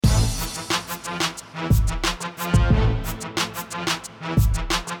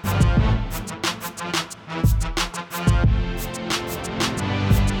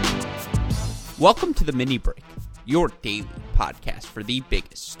Welcome to the Mini Break, your daily podcast for the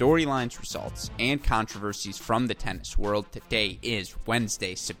biggest storylines, results, and controversies from the tennis world. Today is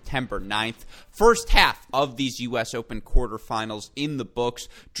Wednesday, September 9th. First half of these U.S. Open quarterfinals in the books.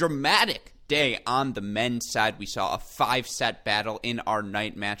 Dramatic day on the men's side. We saw a 5-set battle in our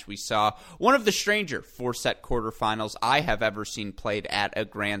night match. We saw one of the stranger 4-set quarterfinals I have ever seen played at a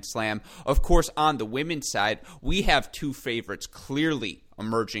Grand Slam. Of course, on the women's side, we have two favorites clearly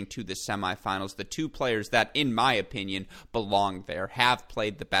emerging to the semifinals. The two players that, in my opinion, belong there, have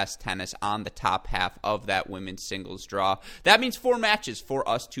played the best tennis on the top half of that women's singles draw. That means 4 matches for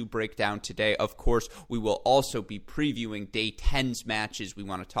us to break down today. Of course, we will also be previewing day 10's matches. We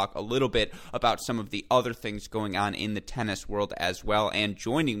want to talk a little bit about some of the other things going on in the tennis world as well. And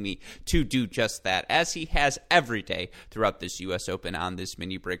joining me to do just that, as he has every day throughout this U.S. Open on this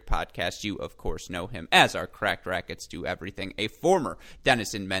Mini Break podcast, you, of course, know him as our Cracked Rackets Do Everything, a former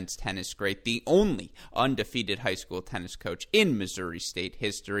tennis and men's tennis great, the only undefeated high school tennis coach in Missouri State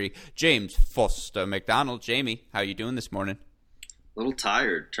history, James Foster McDonald. Jamie, how you doing this morning? A little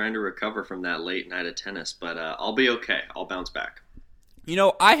tired, trying to recover from that late night of tennis, but I'll be okay. I'll bounce back. You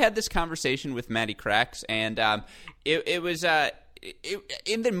know, I had this conversation with Maddie Cracks, and it was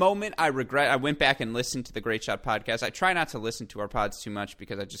in the moment, I went back and listened to the Great Shot podcast. I try not to listen to our pods too much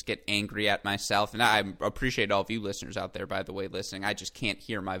because I just get angry at myself. And I appreciate all of you listeners out there, by the way, listening. I just can't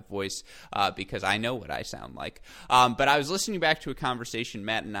hear my voice because I know what I sound like. But I was listening back to a conversation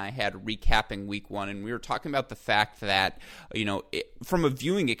Matt and I had recapping week 1, and we were talking about the fact that, you know, from a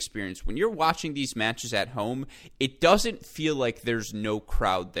viewing experience, when you're watching these matches at home, it doesn't feel like there's no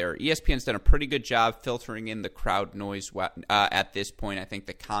crowd there. ESPN's done a pretty good job filtering in the crowd noise at this point. I think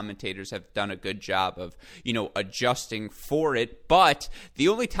the commentators have done a good job of, you know, adjusting for it. But the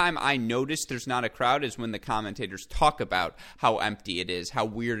only time I notice there's not a crowd is when the commentators talk about how empty it is, how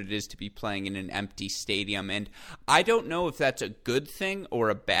weird it is to be playing in an empty stadium. And I don't know if that's a good thing or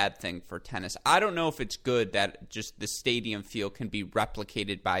a bad thing for tennis. I don't know if it's good that just the stadium feel can be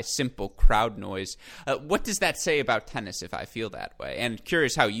replicated by simple crowd noise. What does that say about tennis if I feel that way? And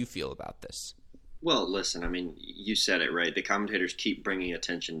curious how you feel about this. Well, listen, I mean, you said it, right? The commentators keep bringing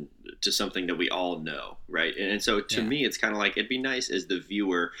attention to something that we all know, right? And so to me, it's kind of like, it'd be nice as the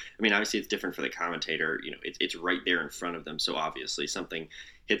viewer. I mean, obviously it's different for the commentator. You know, it's right there in front of them. So obviously something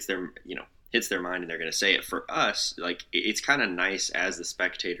hits their mind and they're going to say it. For us, like, it's kind of nice as the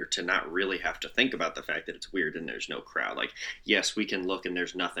spectator to not really have to think about the fact that it's weird and there's no crowd. Like, yes, we can look and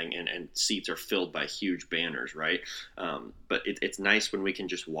there's nothing and seats are filled by huge banners, right? But it's nice when we can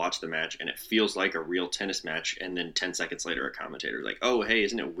just watch the match and it feels like a real tennis match, and then 10 seconds later a commentator's like, oh, hey,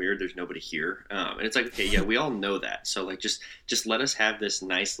 isn't it weird there's nobody here? And it's like, okay, yeah, we all know that. So, like, just let us have this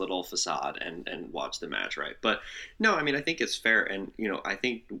nice little facade and watch the match, right? But no, I mean, I think it's fair. And, you know, I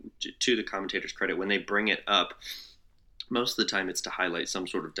think to the commentators' credit, when they bring it up, most of the time it's to highlight some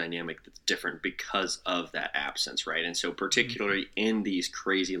sort of dynamic that's different because of that absence, right? And so particularly in these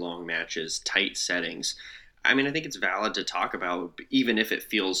crazy long matches, tight settings, I mean, I think it's valid to talk about, even if it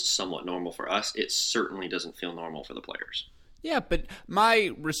feels somewhat normal for us, it certainly doesn't feel normal for the players. Yeah, but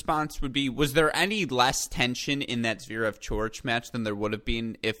my response would be, was there any less tension in that Zverev-Coric match than there would have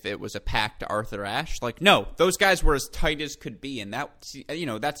been if it was a packed Arthur Ashe? Like, no, those guys were as tight as could be, and that, you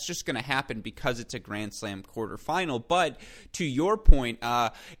know, that's just going to happen because it's a Grand Slam quarterfinal. But to your point,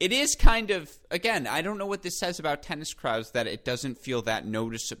 it is kind of, again, I don't know what this says about tennis crowds, that it doesn't feel that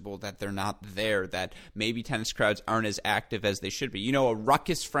noticeable that they're not there, that maybe tennis crowds aren't as active as they should be. You know, a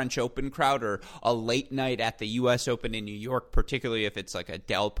ruckus French Open crowd or a late night at the U.S. Open in New York, particularly if it's like a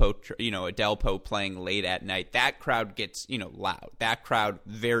Delpo playing late at night, that crowd gets, you know, loud. That crowd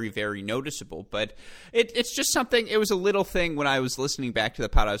very, very noticeable. But it's just something, it was a little thing when I was listening back to the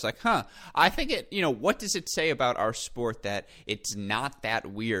pod. I was like, I think it, you know, what does it say about our sport that it's not that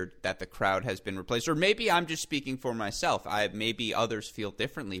weird that the crowd has been replaced? Or maybe I'm just speaking for myself. Maybe others feel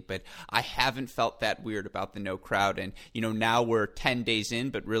differently, but I haven't felt that weird about the no crowd. And, you know, now we're 10 days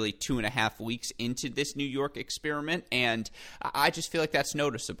in, but really 2.5 weeks into this New York experiment. And I just feel like that's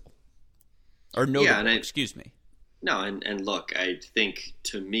noticeable. Or notable, excuse me. No, and look, I think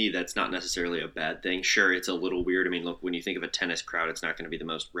to me that's not necessarily a bad thing. Sure, it's a little weird. I mean, look, when you think of a tennis crowd, it's not going to be the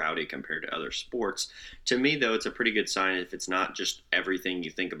most rowdy compared to other sports. To me, though, it's a pretty good sign if it's not just everything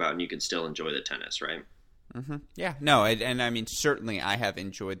you think about and you can still enjoy the tennis, right? Mm-hmm. Yeah, no, and I mean, certainly I have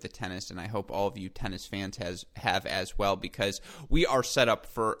enjoyed the tennis, and I hope all of you tennis fans have as well, because we are set up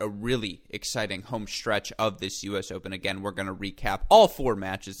for a really exciting home stretch of this U.S. Open. Again, we're going to recap all 4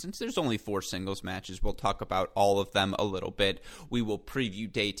 matches. Since there's only 4 singles matches, we'll talk about all of them a little bit. We will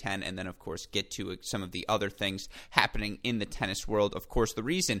preview day 10, and then, of course, get to some of the other things happening in the tennis world. Of course, the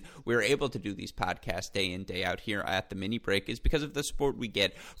reason we're able to do these podcasts day in, day out here at the Mini Break is because of the support we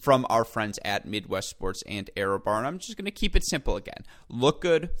get from our friends at Midwest Sports and AeroBar. And I'm just going to keep it simple again. Look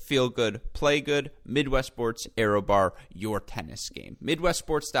good, feel good, play good. Midwest Sports, AeroBar, your tennis game.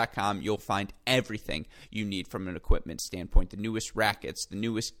 MidwestSports.com, you'll find everything you need from an equipment standpoint. The newest rackets, the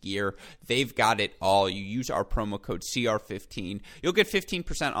newest gear, they've got it all. You use our promo code CR15. You'll get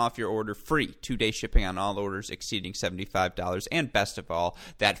 15% off your order, free 2-day shipping on all orders exceeding $75. And best of all,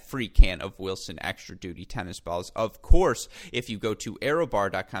 that free can of Wilson Extra Duty tennis balls. Of course, if you go to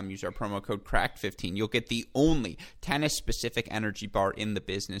aerobar.com, use our promo code CRACK15, you'll get the only tennis-specific energy bar in the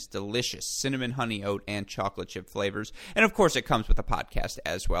business. Delicious cinnamon, honey oat, and chocolate chip flavors. And of course, it comes with a podcast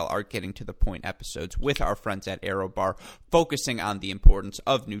as well, our Getting to the Point episodes with our friends at AeroBar, focusing on the importance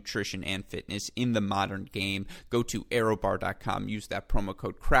of nutrition and fitness in the modern game. Go to aerobar.com, use that promo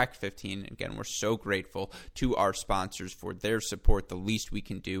code CRACK15. Again, we're so grateful to our sponsors for their support. The least we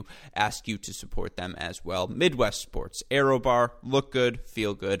can do, ask you to support them as well. Midwest Sports, AeroBar, look good,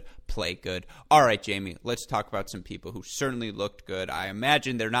 feel good, play good. All right, Jamie, let's talk about some people who certainly looked good. I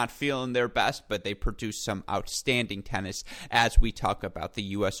imagine they're not feeling their best, but they produced some outstanding tennis as we talk about the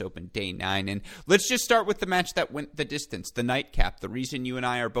U.S. Open Day 9. And let's just start with the match that went the distance, the nightcap. The reason you and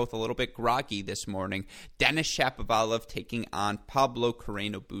I are both a little bit groggy this morning, Denis Shapovalov taking on Pablo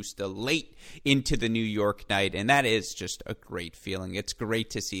Carreño Busta late into the New York night, and that is just a great feeling. It's great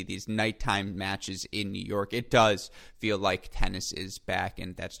to see these nighttime matches in New York. It does feel like tennis is back,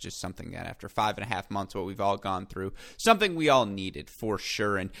 and that's just something that after 5.5 months, what we've all gone through, something we all needed for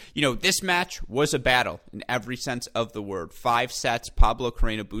sure. And, you know, this match was a battle in every sense of the word. 5 sets, Pablo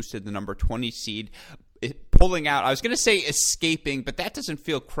Carreño Busta, the number 20 seed, pulling out. I was going to say escaping, but that doesn't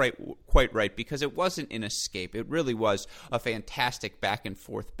feel quite right, because it wasn't an escape. It really was a fantastic back and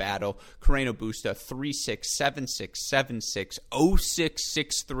forth battle. Carreño Busta 3-6, 7-6, 7-6,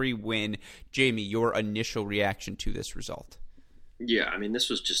 0-6, 6-3 win. Jamie, your initial reaction to this result? Yeah, I mean, this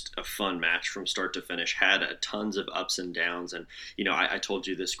was just a fun match from start to finish. Had tons of ups and downs. And, you know, I told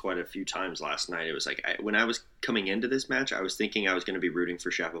you this quite a few times last night. It was like when I was coming into this match, I was thinking I was going to be rooting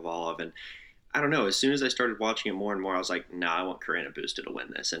for Shapovalov. And I don't know, as soon as I started watching it more and more, I was like, nah, I want Carreño Busta to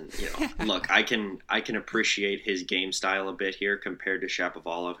win this. And, you know, look, I can appreciate his game style a bit here compared to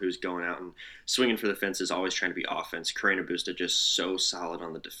Shapovalov, who's going out and swinging for the fences, always trying to be offense. Carreño Busta just so solid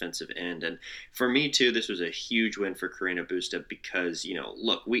on the defensive end. And for me, too, this was a huge win for Carreño Busta because, you know,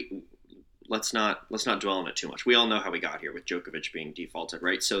 look, let's not dwell on it too much. We all know how we got here with Djokovic being defaulted,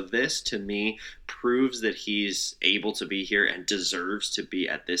 right? So this, to me, proves that he's able to be here and deserves to be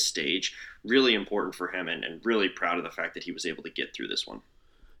at this stage. Really important for him, and really proud of the fact that he was able to get through this one.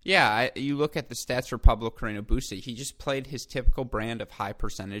 Yeah, you look at the stats for Pablo Carreño Busta, he just played his typical brand of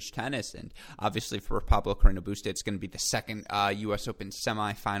high-percentage tennis, and obviously for Pablo Carreño Busta, it's going to be the second U.S. Open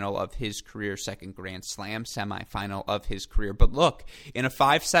semifinal of his career, second Grand Slam semifinal of his career. But look, in a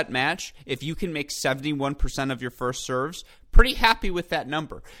 5-set match, if you can make 71% of your first serves, pretty happy with that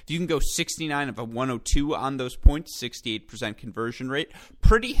number. If you can go 69 of a 102 on those points, 68% conversion rate,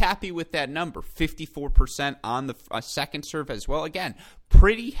 pretty happy with that number. 54% on the second serve as well. Again,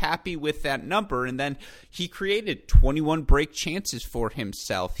 pretty happy with that number. And then he created 21 break chances for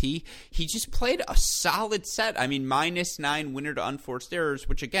himself. He just played a solid set. I mean, -9 winner to unforced errors,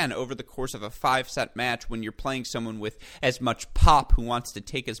 which again, over the course of a 5-set match, when you're playing someone with as much pop who wants to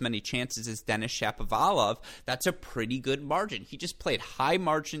take as many chances as Denis Shapovalov, that's a pretty good margin. He just played high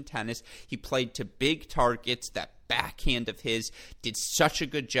margin tennis. He played to big targets. That backhand of his did such a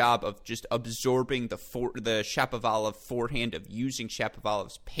good job of just absorbing the Shapovalov forehand, of using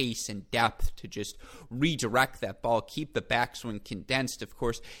Shapovalov's pace and depth to just redirect that ball, keep the backswing condensed. Of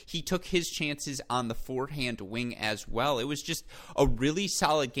course, he took his chances on the forehand wing as well. It was just a really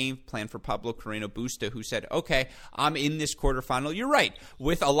solid game plan for Pablo Carreño Busta, who said, okay, I'm in this quarterfinal. You're right,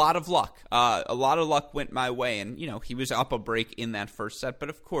 with a lot of luck. A lot of luck went my way, and, you know, he was up a break in that first set. But,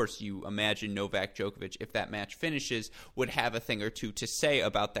 of course, you imagine Novak Djokovic, if that match finishes, would have a thing or two to say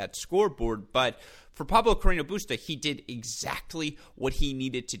about that scoreboard. But for Pablo Carreño Busta, he did exactly what he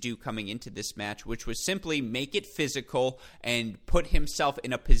needed to do coming into this match, which was simply make it physical and put himself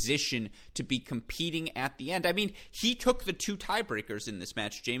in a position to be competing at the end. I mean, he took the 2 tiebreakers in this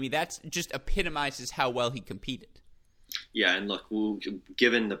match, Jamie. That just epitomizes how well he competed. Yeah, and look,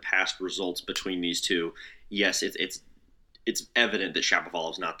 given the past results between these two, yes, it's evident that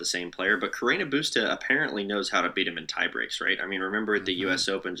Shapovalov's not the same player, but Carreño Busta apparently knows how to beat him in tiebreaks, right? I mean, remember at the U.S.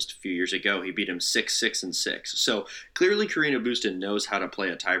 Open just a few years ago, he beat him 6-6 and 6. So clearly Carreño Busta knows how to play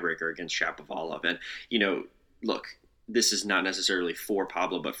a tiebreaker against Shapovalov. And, look, this is not necessarily for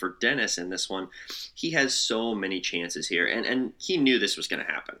Pablo, but for Dennis in this one, he has so many chances here. And he knew this was going to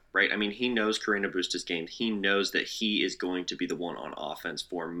happen, right? I mean, he knows Carreño Busta's game. He knows that he is going to be the one on offense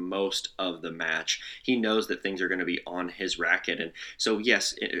for most of the match. He knows that things are going to be on his racket. And so,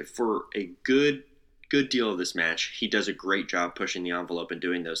 yes, for a good deal of this match, he does a great job pushing the envelope and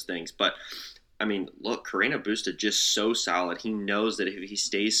doing those things. But I mean, look, Carreño Busta just so solid. He knows that if he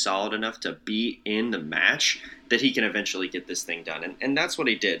stays solid enough to be in the match, that he can eventually get this thing done. And that's what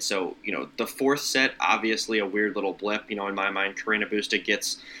he did. So, the fourth set, obviously a weird little blip. In my mind, Carreño Busta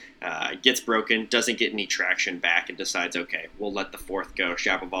gets broken, doesn't get any traction back, and decides, okay, we'll let the fourth go.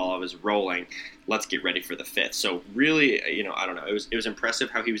 Shapovalov is rolling. Let's get ready for the fifth. So really, I don't know. It was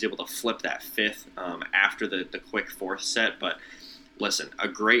impressive how he was able to flip that fifth after the quick fourth set. But listen, a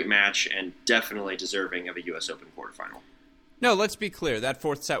great match and definitely deserving of a U.S. Open quarterfinal. No, let's be clear. That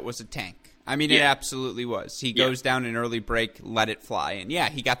fourth set was a tank. I mean, it absolutely was. He goes down an early break, let it fly. And yeah,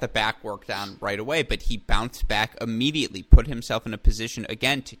 he got the back work down right away, but he bounced back immediately, put himself in a position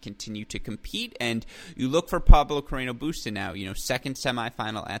again to continue to compete. And you look for Pablo Carreño Busta now, second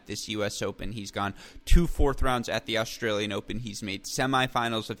semifinal at this U.S. Open. He's gone 2 fourth rounds at the Australian Open. He's made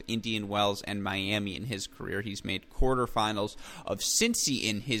semifinals of Indian Wells and Miami in his career. He's made quarterfinals of Cincy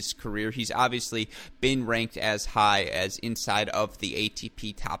in his career. He's obviously been ranked as high as inside of the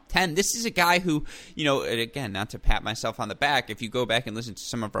ATP top 10. This is a guy who, and again, not to pat myself on the back, if you go back and listen to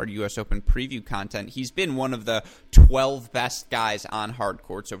some of our U.S. Open preview content, he's been one of the 12 best guys on hard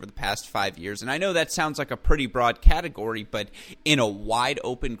courts over the past 5 years. And I know that sounds like a pretty broad category, but in a wide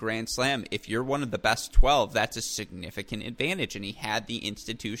open Grand Slam, if you're one of the best 12, that's a significant advantage. And he had the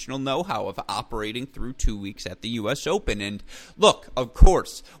institutional know-how of operating through 2 weeks at the U.S. Open. And look, of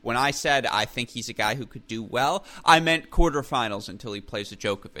course, when I said I think he's a guy who could do well, I meant quarterfinals until he plays a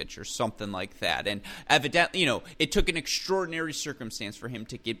Djokovic or something like that. And evidently, it took an extraordinary circumstance for him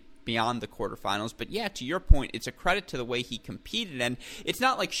to get beyond the quarterfinals. But yeah, to your point, it's a credit to the way he competed. And it's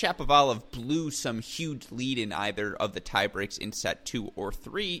not like Shapovalov blew some huge lead in either of the tiebreaks in set 2 or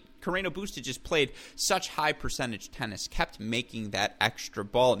 3. Carreño Busta just played such high percentage tennis, kept making that extra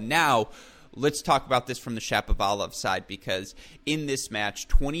ball. Now, let's talk about this from the Shapovalov side, because in this match,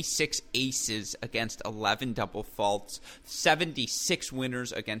 26 aces against 11 double faults, 76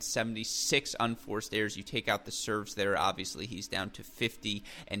 winners against 76 unforced errors. You take out the serves there, obviously he's down to 50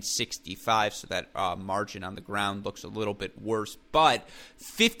 and 65, so that margin on the ground looks a little bit worse. But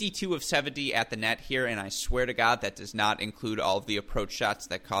 52 of 70 at the net here, and I swear to God that does not include all of the approach shots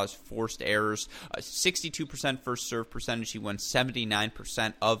that cause forced errors. 62% first serve percentage. He won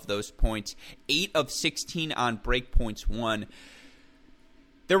 79% of those points. 8 of 16 on break points won.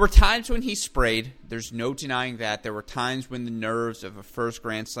 There were times when he sprayed. There's no denying that. There were times when the nerves of a first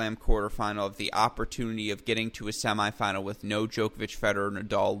Grand Slam quarterfinal, of the opportunity of getting to a semifinal with no Djokovic, Federer,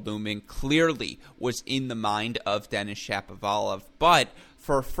 Nadal looming, clearly was in the mind of Denis Shapovalov. But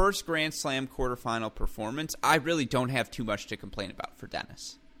for a first Grand Slam quarterfinal performance, I really don't have too much to complain about for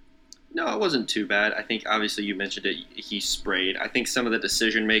Denis. No, it wasn't too bad. I think, obviously, you mentioned it, he sprayed. I think some of the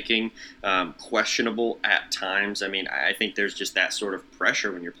decision-making, questionable at times. I mean, I think there's just that sort of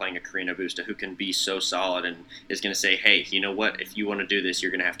pressure when you're playing a Carreño Busta who can be so solid and is going to say, hey, you know what, if you want to do this,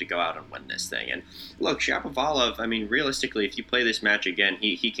 you're going to have to go out and win this thing. And look, Shapovalov, I mean, realistically, if you play this match again,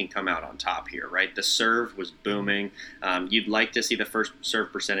 he can come out on top here, right? The serve was booming. You'd like to see the first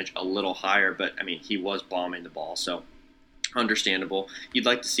serve percentage a little higher, but, I mean, he was bombing the ball, so understandable. You'd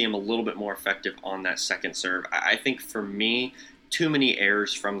like to see him a little bit more effective on that second serve. I think for me, too many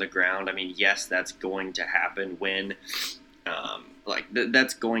errors from the ground. I mean, yes, that's going to happen when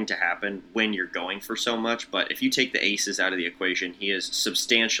that's going to happen when you're going for so much. But if you take the aces out of the equation, he is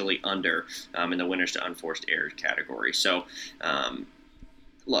substantially under in the winners to unforced errors category. So,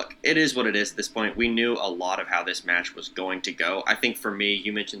 look, it is what it is at this point. We knew a lot of how this match was going to go. I think for me,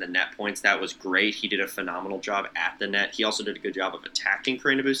 you mentioned the net points. That was great. He did a phenomenal job at the net. He also did a good job of attacking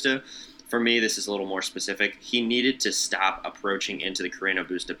Carreño Busta. For me, this is a little more specific. He needed to stop approaching into the Carreño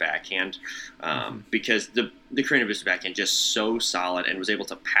Busta backhand because the Carreño Busta backhand just so solid and was able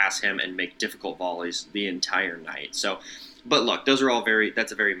to pass him and make difficult volleys the entire night. So, but look, those are all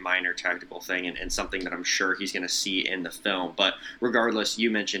that's a very minor tactical thing and something that I'm sure he's going to see in the film. But regardless,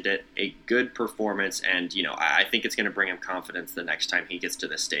 you mentioned it, a good performance, and I think it's going to bring him confidence the next time he gets to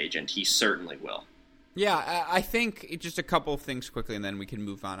this stage, and he certainly will. Yeah, I think just a couple of things quickly, and then we can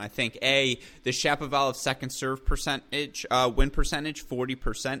move on. I think, the Shapovalov second serve percentage, win percentage,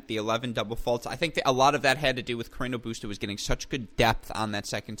 40%, the 11 double faults. I think that a lot of that had to do with Carreno Busta was getting such good depth on that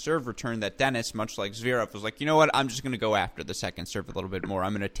second serve return that Dennis, much like Zverev, was like, you know what, I'm just going to go after the second serve a little bit more.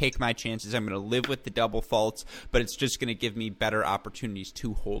 I'm going to take my chances. I'm going to live with the double faults, but it's just going to give me better opportunities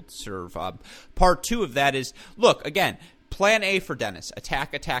to hold serve. Part two of that is, look, again, Plan A for Dennis,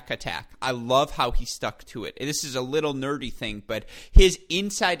 attack, attack, attack. I love how he stuck to it. This is a little nerdy thing, but his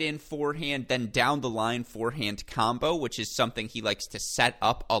inside-in forehand, then down-the-line forehand combo, which is something he likes to set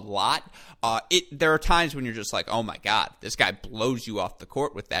up a lot, there are times when you're just like, oh my God, this guy blows you off the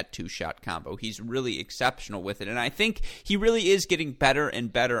court with that two-shot combo. He's really exceptional with it, and I think he really is getting better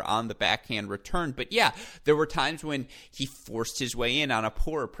and better on the backhand return. But yeah, there were times when he forced his way in on a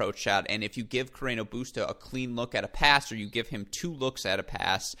poor approach shot, and if you give Carreno Busta a clean look at a pass, or you give him two looks at a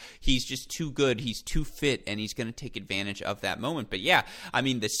pass, he's just too good, he's too fit, and he's going to take advantage of that moment. But yeah, I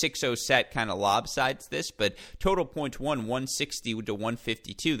mean, the 6-0 set kind of lopsides this, but total points won 160 to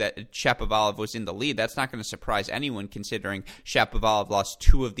 152. That Shapovalov was in the lead. That's not going to surprise anyone, considering Shapovalov lost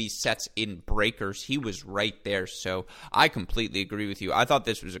two of these sets in breakers. He was right there, so I completely agree with you. I thought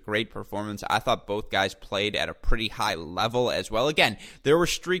this was a great performance. I thought both guys played at a pretty high level as well. Again, there were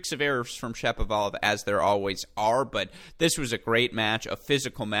streaks of errors from Shapovalov, as there always are, but this was a great match, a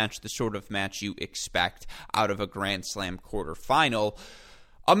physical match, the sort of match you expect out of a Grand Slam quarterfinal.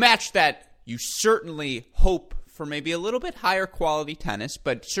 A match that you certainly hope for maybe a little bit higher quality tennis,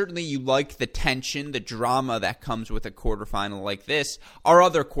 but certainly you like the tension, the drama that comes with a quarterfinal like this. Our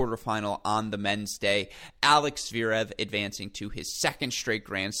other quarterfinal on the men's day, Alex Zverev advancing to his second straight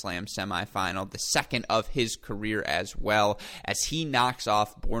Grand Slam semifinal, the second of his career as well, as he knocks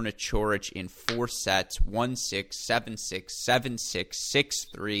off Borna Coric in 4 sets, 1-6, 7-6, 7-6,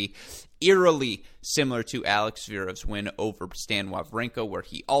 6-3. Eerily similar to Alex Zverev's win over Stan Wawrinka, where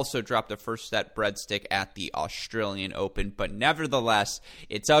he also dropped a first set breadstick at the Australian Open. But nevertheless,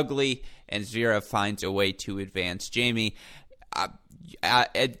 it's ugly, and Zverev finds a way to advance. Jamie,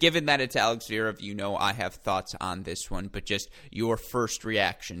 given that it's Alex Zverev, you know I have thoughts on this one, but just your first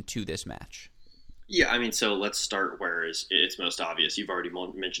reaction to this match. Yeah, I mean, so let's start where it's most obvious. You've already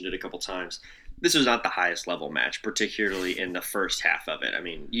mentioned it a couple times. This was not the highest level match, particularly in the first half of it. I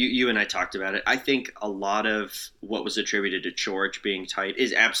mean, you and I talked about it. I think a lot of what was attributed to Coric being tight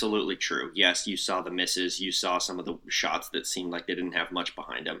is absolutely true. Yes, you saw the misses. You saw some of the shots that seemed like they didn't have much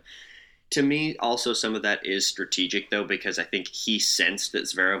behind them. To me, also, some of that is strategic, though, because I think he sensed that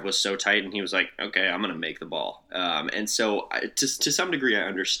Zverev was so tight, and he was like, okay, I'm going to make the ball. And so, to some degree, I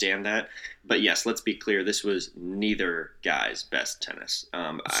understand that. But yes, let's be clear, this was neither guy's best tennis.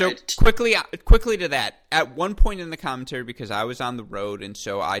 Quickly to that, at one point in the commentary, because I was on the road, and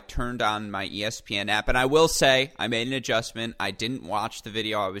so I turned on my ESPN app, and I will say, I made an adjustment. I didn't watch the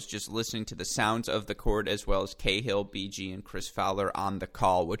video. I was just listening to the sounds of the court, as well as Cahill, BG, and Chris Fowler on the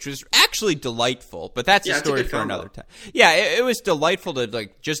call, which was actually delightful, but that's a story for another time. Yeah, it was delightful to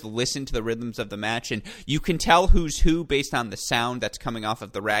just listen to the rhythms of the match, and you can tell who's who based on the sound that's coming off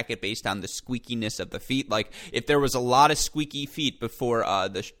of the racket, based on the squeakiness of the feet. Like, if there was a lot of squeaky feet before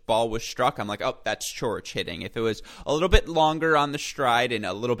the ball was struck, I'm like, oh, that's Coric hitting. If it was a little bit longer on the stride and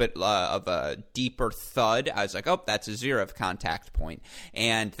a little bit of a deeper thud, I was like, oh, that's a Zverev contact point.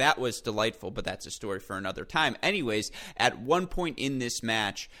 And that was delightful, but that's a story for another time. Anyways, at one point in this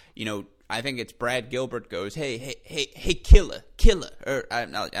match, I think it's Brad Gilbert goes, hey, killer. Or I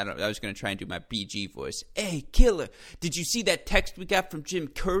was going to try and do my BG voice. Hey, killer, did you see that text we got from Jim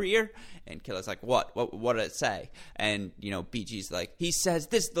Courier? And Killer's like, what did it say? And, BG's like, he says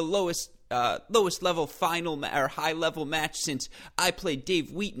this is the lowest level final or high level match since I played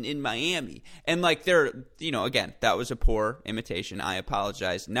Dave Wheaton in Miami. And again, that was a poor imitation. I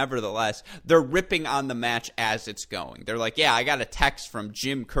apologize. Nevertheless, they're ripping on the match as it's going. They're like, yeah, I got a text from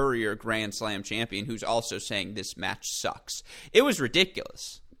Jim Courier, Grand Slam champion, who's also saying this match sucks. It was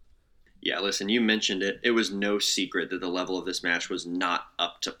ridiculous. Yeah, listen, you mentioned it. It was no secret that the level of this match was not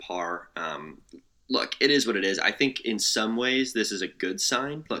up to par. Look, it is what it is. I think in some ways this is a good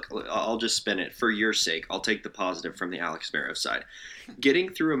sign. Look, I'll just spin it. For your sake, I'll take the positive from the Alex Zverev side.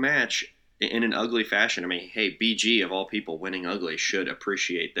 Getting through a match in an ugly fashion, I mean, hey, BG, of all people, winning ugly should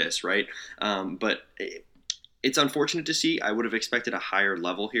appreciate this, right? But it's unfortunate to see. I would have expected a higher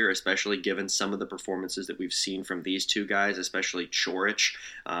level here, especially given some of the performances that we've seen from these two guys, especially Coric.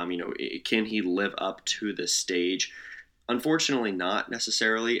 Can he live up to the stage? Unfortunately, not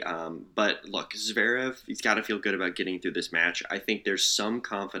necessarily. But look, Zverev, he's got to feel good about getting through this match. I think there's some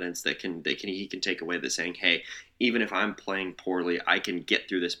confidence that he can take away that saying, hey, even if I'm playing poorly, I can get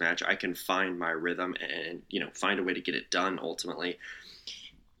through this match. I can find my rhythm and find a way to get it done ultimately.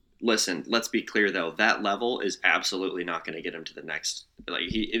 Listen, let's be clear though. That level is absolutely not going to get him to the next. Like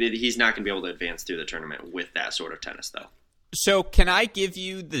he's not going to be able to advance through the tournament with that sort of tennis though. So can I give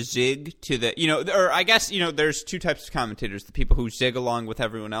you the zig to the, or I guess, there's two types of commentators, the people who zig along with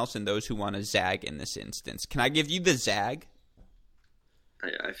everyone else and those who want to zag in this instance. Can I give you the zag?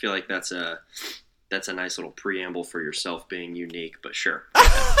 I feel like that's a nice little preamble for yourself being unique, but sure.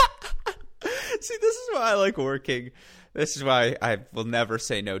 See, this is why I like working. This is why I will never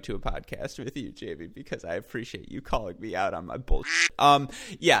say no to a podcast with you, Jamie, because I appreciate you calling me out on my bullshit.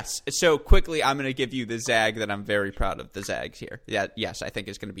 Yes. So quickly, I'm going to give you the zag that I'm very proud of. The zags here. Yeah. Yes, I think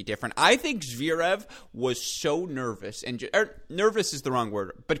it's going to be different. I think Zverev was so nervous, nervous is the wrong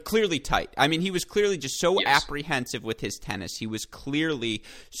word, but clearly tight. I mean, he was clearly just so apprehensive with his tennis. He was clearly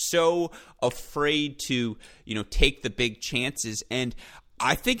so afraid to, take the big chances. And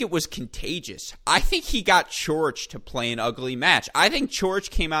I think it was contagious. I think he got Coric to play an ugly match. I think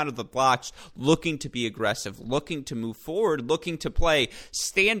Coric came out of the blocks looking to be aggressive, looking to move forward, looking to play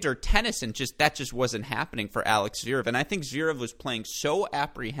standard tennis, and that just wasn't happening for Alex Zverev. And I think Zverev was playing so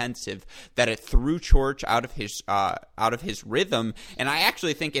apprehensive that it threw Coric out of his rhythm. And I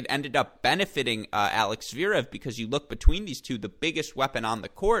actually think it ended up benefiting Alex Zverev because you look between these two, the biggest weapon on the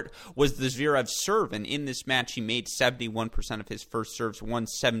court was the Zverev serve. And in this match, he made 71% of his first serves, won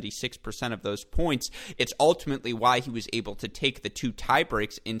 76% of those points. It's ultimately why he was able to take the two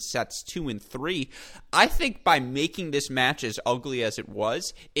tiebreaks in sets 2 and 3. I think by making this match as ugly as it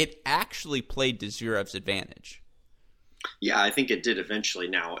was, it actually played to Zverev's advantage. Yeah, I think it did eventually.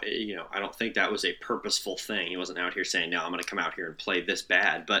 Now, I don't think that was a purposeful thing. He wasn't out here saying, "No, I'm going to come out here and play this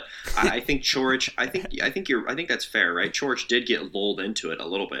bad." But I think Coric. I think that's fair, right? Coric did get lulled into it a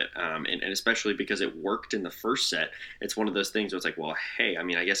little bit, and especially because it worked in the first set. It's one of those things where it's like, well, hey, I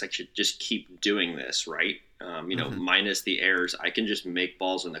mean, I guess I should just keep doing this, right? Minus the errors, I can just make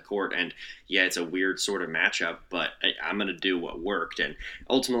balls in the court. And yeah, it's a weird sort of matchup, but I'm going to do what worked, and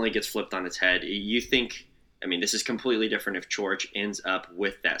ultimately gets flipped on its head. You think? I mean, this is completely different if Coric ends up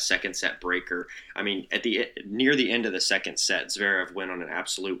with that second set breaker. I mean, near the end of the second set, Zverev went on an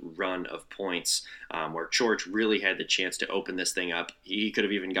absolute run of points where Coric really had the chance to open this thing up. He could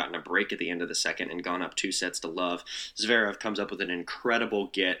have even gotten a break at the end of the second and gone up 2-0. Zverev comes up with an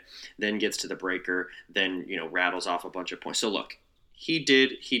incredible then gets to the breaker, then rattles off a bunch of points. So look. He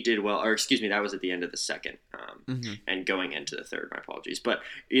did well, or excuse me, that was at the end of the second and going into the third, my apologies. But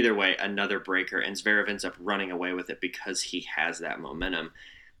either way, another breaker, and Zverev ends up running away with it because he has that momentum.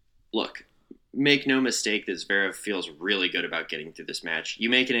 Look, make no mistake that Zverev feels really good about getting through this match.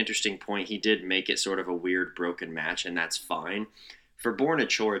 You make an interesting point. He did make it sort of a weird, broken match, and that's fine. For Borna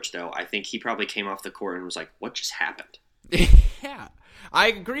Coric, though, I think he probably came off the court and was like, what just happened? Yeah. I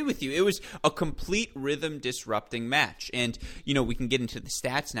agree with you. It was a complete rhythm disrupting match. And, we can get into the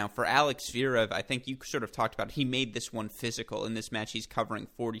stats now. For Alex Zverev, I think you sort of talked about it. He made this one physical. In this match, he's covering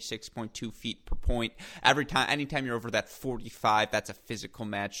 46.2 feet per point. Anytime you're over that 45, that's a physical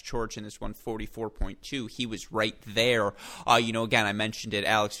match. Coric in this one, 44.2. He was right there. Again, I mentioned it.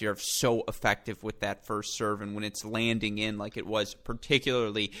 Alex Zverev so effective with that first serve. And when it's landing in like it was,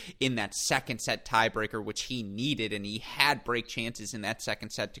 particularly in that second set tiebreaker, which he needed, and he had break chances in that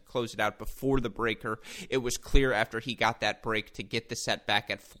second set to close it out before the breaker. It was clear after he got that break to get the set back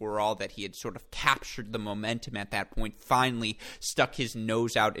at 4-all that he had sort of captured the momentum at that point, finally stuck his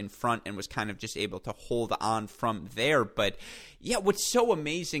nose out in front and was kind of just able to hold on from there. But yeah, what's so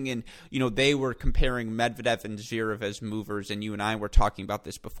amazing, and they were comparing Medvedev and Zverev as movers, and you and I were talking about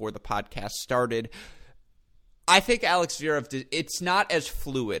this before the podcast started. I think Alex Zverev, it's not as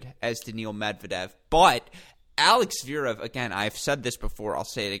fluid as Daniil Medvedev, but Alex Zverev, again, I've said this before, I'll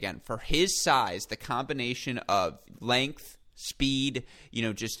say it again. For his size, the combination of length, speed,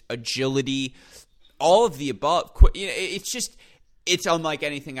 just agility, all of the above, it's unlike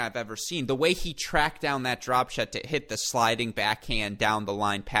anything I've ever seen. The way he tracked down that drop shot to hit the sliding backhand down the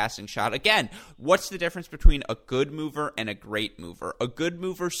line passing shot. Again, what's the difference between a good mover and a great mover? A good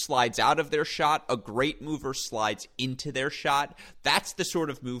mover slides out of their shot. A great mover slides into their shot. That's the sort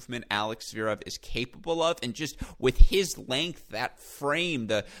of movement Alex Zverev is capable of. And just with his length, that frame,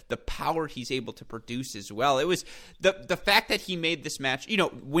 the power he's able to produce as well. It was the fact that he made this match,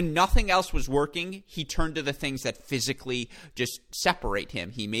 when nothing else was working, he turned to the things that physically just separate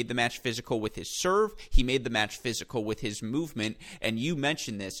him. He made the match physical with his serve. He made the match physical with his movement. And you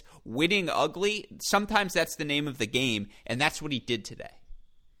mentioned this, winning ugly, sometimes that's the name of the game, and that's what he did today.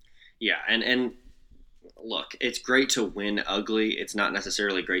 Yeah, and look, it's great to win ugly. It's not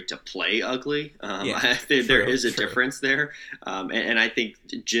necessarily great to play ugly. There is a difference there. And I think,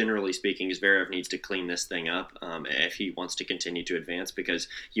 generally speaking, Zverev needs to clean this thing up if he wants to continue to advance, because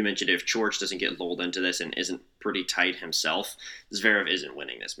you mentioned if Coric doesn't get lulled into this and isn't pretty tight himself, Zverev isn't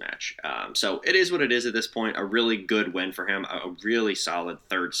winning this match. So it is what it is at this point. A really good win for him. A really solid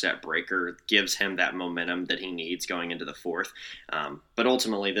third set breaker gives him that momentum that he needs going into the fourth. But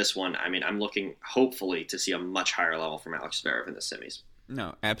ultimately, this one, I mean, I'm looking hopefully to see a much higher level from Alex Zverev in the semis.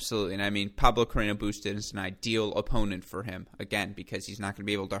 No, absolutely. And I mean, Pablo Carreno Busta is an ideal opponent for him, again, because he's not going to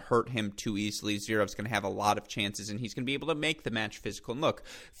be able to hurt him too easily. Zverev's going to have a lot of chances, and he's going to be able to make the match physical. And look,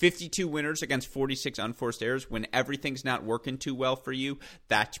 52 winners against 46 unforced errors. When everything's not working too well for you,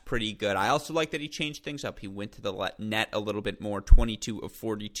 that's pretty good. I also like that he changed things up. He went to the net a little bit more, 22 of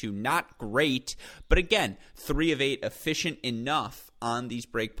 42. Not great, but again, 3 of 8, efficient enough on these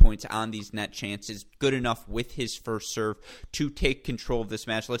break points, on these net chances, good enough with his first serve to take control of this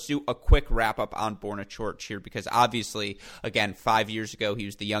match. Let's do a quick wrap-up on Borna Coric here, because obviously, again, 5 years ago, he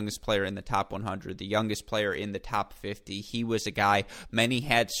was the youngest player in the top 100, the youngest player in the top 50. He was a guy many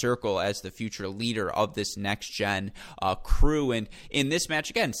had circle as the future leader of this next-gen crew, and in this match,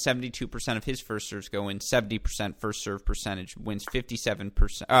 again, 72% of his first serves go in, 70% first serve percentage, wins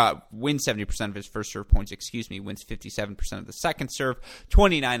 70% of his first serve points, wins 57% of the second serve,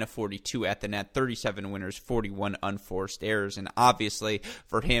 29 of 42 at the net, 37 winners, 41 unforced errors. And obviously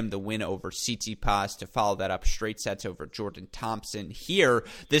for him, the win over Tsitsipas, to follow that up, straight sets over Jordan Thompson. Here,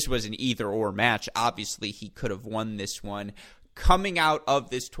 this was an either-or match. Obviously, he could have won this one. Coming out of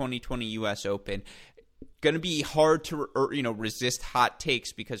this 2020 U.S. Open, going to be hard to resist hot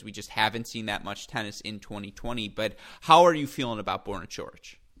takes because we just haven't seen that much tennis in 2020. But how are you feeling about Borna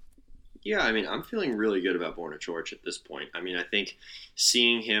Coric? Yeah, I mean, I'm feeling really good about Borna Coric at this point. I mean, I think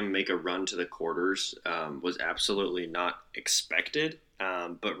seeing him make a run to the quarters was absolutely not expected,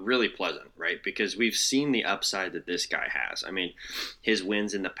 but really pleasant, right? Because we've seen the upside that this guy has. I mean, his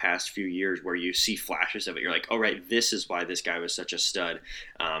wins in the past few years where you see flashes of it, you're like, oh, right, this is why this guy was such a stud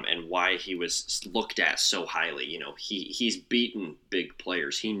and why he was looked at so highly. You know, he's beaten big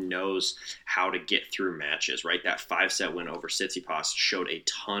players. He knows how to get through matches, right? That 5-set win over Tsitsipas showed a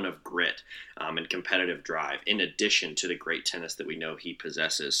ton of grit and competitive drive, in addition to the great tennis that we know he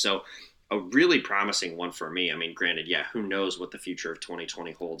possesses. So a really promising one for me. I mean, granted, yeah, who knows what the future of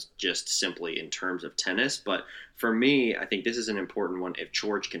 2020 holds just simply in terms of tennis. But for me, I think this is an important one if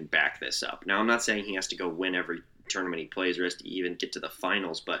Coric can back this up. Now, I'm not saying he has to go win every tournament he plays or has to even get to the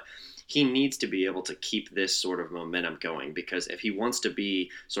finals, but he needs to be able to keep this sort of momentum going, because if he wants to be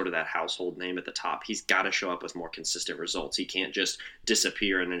sort of that household name at the top, he's got to show up with more consistent results. He can't just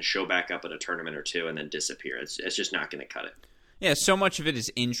disappear and then show back up at a tournament or two and then disappear. It's just not going to cut it. Yeah, so much of it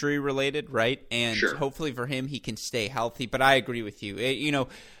is injury related, right? And sure, hopefully for him, he can stay healthy. But I agree with you.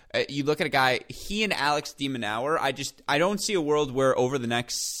 You look at a guy, he and Alex de Minaur, I don't see a world where over the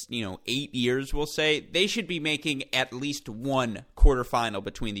next, 8 years, we'll say, they should be making at least one quarterfinal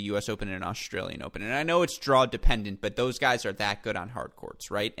between the U.S. Open and Australian Open. And I know it's draw dependent, but those guys are that good on hard courts,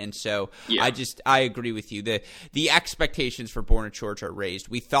 right? And so yeah. I agree with you. The expectations for Borna Coric are raised.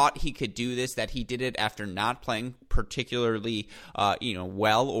 We thought he could do this, that he did it after not playing particularly,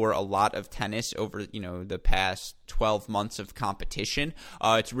 well or a lot of tennis over, the past 12 months of competition.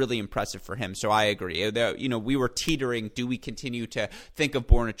 It's really impressive for him. So I agree. We were teetering. Do we continue to think of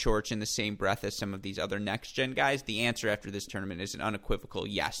Borna Coric in the same breath as some of these other next-gen guys? The answer after this tournament is an unequivocal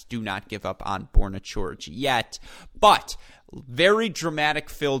yes. Do not give up on Borna Coric yet. But very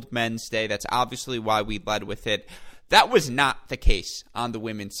dramatic-filled men's day. That's obviously why we led with it. That was not the case on the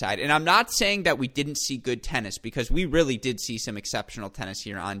women's side. And I'm not saying that we didn't see good tennis, because we really did see some exceptional tennis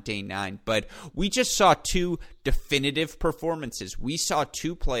here on day 9. But we just saw 2 definitive performances. We saw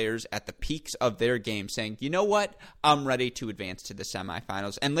 2 players at the peaks of their game saying, you know what, I'm ready to advance to the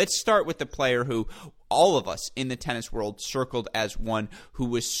semifinals. And let's start with the player who all of us in the tennis world circled as one who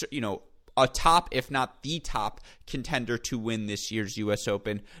was, a top, if not the top, contender to win this year's U.S.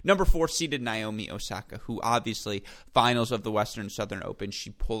 Open. Number 4 seeded Naomi Osaka, who obviously finals of the Western Southern Open, she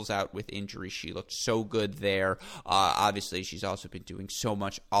pulls out with injury. She looked so good there. Obviously, she's also been doing so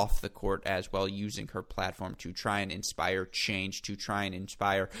much off the court as well, using her platform to try and inspire change, to try and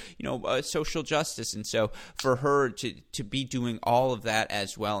inspire, social justice. And so for her to be doing all of that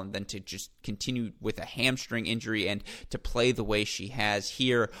as well, and then to just continue with a hamstring injury and to play the way she has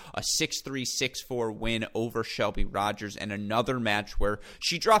here, a 6 6-3, 6-4 win over Shelby Rogers, and another match where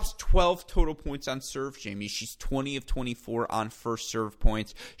she drops 12 total points on serve, Jamie. She's 20 of 24 on first serve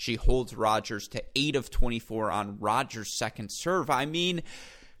points. She holds Rogers to 8 of 24 on Rogers' second serve. I mean,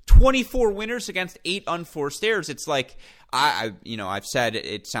 24 winners against 8 unforced errors. It's like, I've said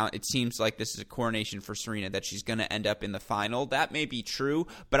it seems like this is a coronation for Serena, that she's going to end up in the final. That may be true,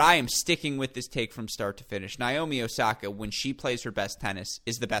 but I am sticking with this take from start to finish. Naomi Osaka, when she plays her best tennis,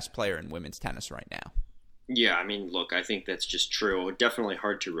 is the best player in women's tennis right now. Yeah, I mean, look, I think that's just true. Definitely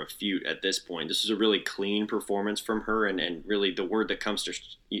hard to refute at this point. This is a really clean performance from her, and really the word that comes to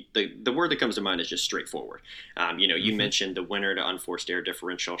mind is just straightforward. You mentioned the winner to unforced error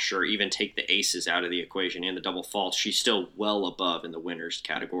differential. Sure, even take the aces out of the equation and the double faults, she's still well above in the winners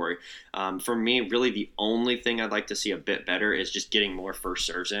category. For me, really the only thing I'd like to see a bit better is just getting more first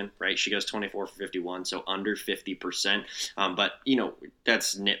serves in, right? She goes 24 for 51, so under 50%. But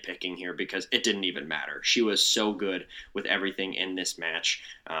that's nitpicking here because it didn't even matter. She was so good with everything in this match.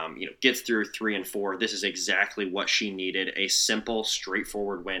 Gets through 3 and 4. This is exactly what she needed. A simple,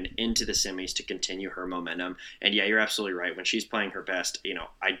 straightforward win into the semis to continue her momentum. And yeah, you're absolutely right. When she's playing her best,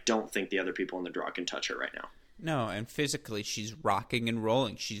 I don't think the other people in the draw can touch her right now. No, and physically, she's rocking and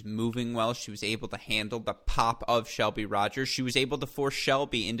rolling. She's moving well. She was able to handle the pop of Shelby Rogers. She was able to force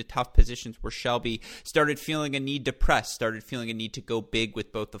Shelby into tough positions where Shelby started feeling a need to press, started feeling a need to go big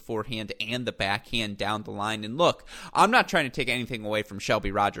with both the forehand and the backhand down the line. And look, I'm not trying to take anything away from Shelby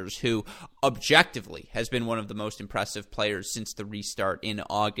Rogers, who objectively has been one of the most impressive players since the restart in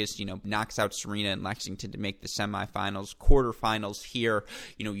August. Knocks out Serena in Lexington to make the semifinals, quarterfinals here.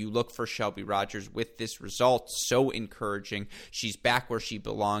 You look for Shelby Rogers with this result. So encouraging. She's back where she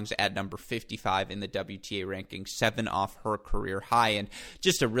belongs at number 55 in the WTA ranking, 7 off her career high. And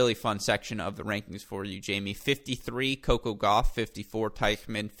just a really fun section of the rankings for you, Jamie. 53, Coco Gauff. 54,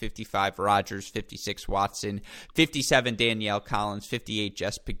 Teichmann. 55, Rogers. 56, Watson. 57, Danielle Collins. 58,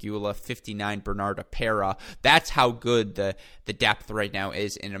 Jess Pegula. 59, Bernarda Pera. That's how good the depth right now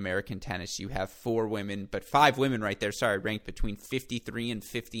is in American tennis. You have 4 women, but 5 women right there, ranked between 53 and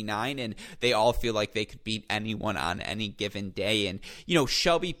 59, and they all feel like they could beat anyone on any given day. And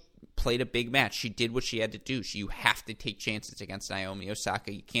Shelby played a big match. She did what she had to do. You have to take chances against Naomi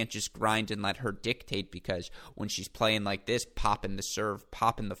Osaka. You can't just grind and let her dictate, because when she's playing like this, popping the serve,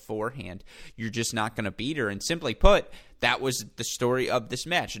 popping the forehand, you're just not going to beat her. And simply put, that was the story of this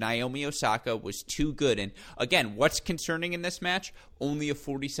match. Naomi Osaka was too good. And again, what's concerning in this match? Only a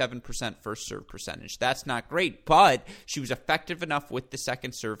 47% first serve percentage. That's not great, but she was effective enough with the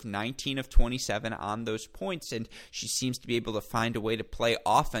second serve, 19 of 27 on those points, and she seems to be able to find a way to play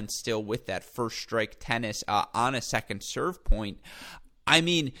offense still with that first strike tennis on a second serve point. I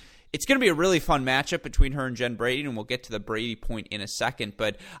mean, it's going to be a really fun matchup between her and Jen Brady, and we'll get to the Brady point in a second.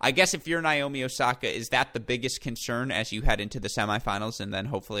 But I guess if you're Naomi Osaka, is that the biggest concern as you head into the semifinals and then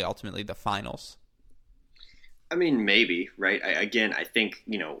hopefully ultimately the finals? I mean, maybe, right? I think,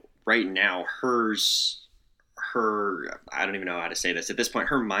 right now I don't even know how to say this at this point,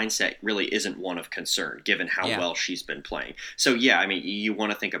 her mindset really isn't one of concern given how well she's been playing. So yeah, I mean, you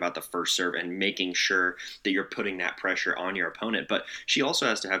want to think about the first serve and making sure that you're putting that pressure on your opponent, but she also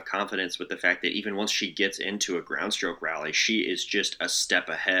has to have confidence with the fact that even once she gets into a ground stroke rally, she is just a step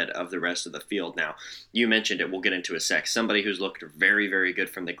ahead of the rest of the field. Now, you mentioned it, we'll get into a sec. Somebody who's looked very, very good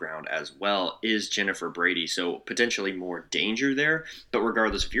from the ground as well is Jennifer Brady, so potentially more danger there, but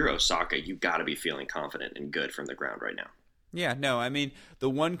regardless, if you're Osaka, you got to be feeling confident and good from the ground right now. Yeah, no, I mean, the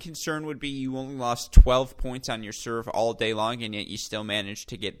one concern would be you only lost 12 points on your serve all day long, and yet you still managed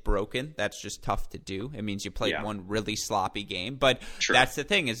to get broken. That's just tough to do. It means you played one really sloppy game. But that's the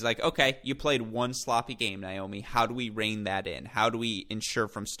thing is okay, you played one sloppy game, Naomi. How do we rein that in? How do we ensure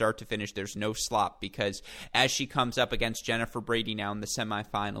from start to finish there's no slop? Because as she comes up against Jennifer Brady now in the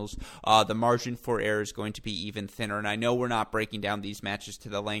semifinals, the margin for error is going to be even thinner. And I know we're not breaking down these matches to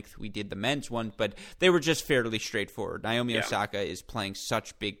the length we did the men's one, but they were just fairly straightforward. Naomi Osaka is playing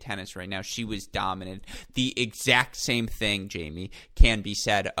such big tennis right now. She was dominant. The exact same thing, Jamie, can be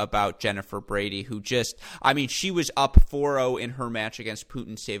said about Jennifer Brady, who she was up 4-0 in her match against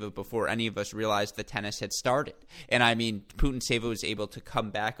Putintseva before any of us realized the tennis had started. And I mean, Putintseva was able to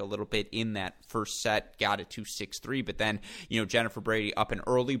come back a little bit in that first set, got it to 6-3, but then, Jennifer Brady up an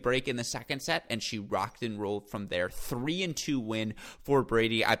early break in the second set, and she rocked and rolled from there. 3-2 win for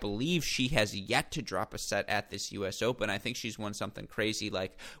Brady. I believe she has yet to drop a set at this U.S. Open. I think think she's won something crazy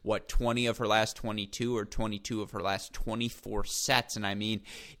like, 20 of her last 22 or 22 of her last 24 sets. And I mean,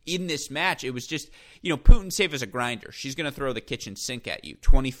 in this match, it was just, Putintseva is a grinder. She's going to throw the kitchen sink at you.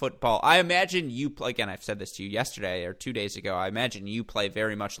 20-foot ball. I imagine you play, again, I've said this to you yesterday or 2 days ago, I imagine you play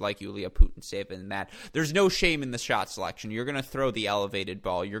very much like Yulia Putintseva in that there's no shame in the shot selection. You're going to throw the elevated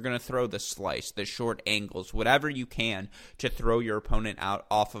ball. You're going to throw the slice, the short angles, whatever you can to throw your opponent out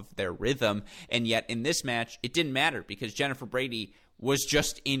off of their rhythm. And yet in this match, it didn't matter because Jennifer Brady was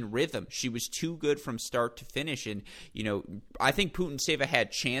just in rhythm. She was too good from start to finish. And, I think Putintseva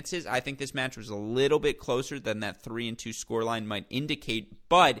had chances. I think this match was a little bit closer than that 3-2 scoreline might indicate,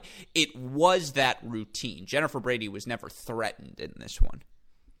 but it was that routine. Jennifer Brady was never threatened in this one.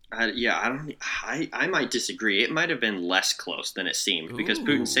 I might disagree. It might have been less close than it seemed because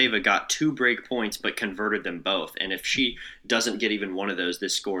Putintseva got 2 break points but converted them both. And if she doesn't get even one of those,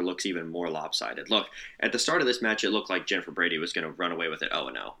 this score looks even more lopsided. Look, at the start of this match, it looked like Jennifer Brady was going to run away with it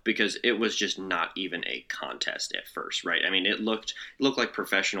 0-0 because it was just not even a contest at first, right? I mean, it looked like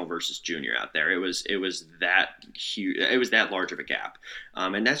professional versus junior out there. It was that huge. It was that large of a gap,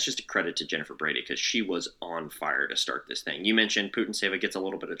 and that's just a credit to Jennifer Brady because she was on fire to start this thing. You mentioned Putintseva gets a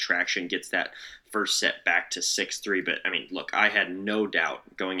little bit of traction, gets that first set back to 6-3. But I mean, look, I had no doubt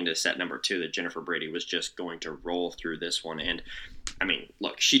going into set number 2 that Jennifer Brady was just going to roll through this one. And I mean,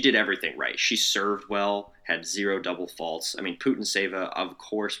 look, she did everything right. She served well, had 0 double faults. I mean, Putintseva, of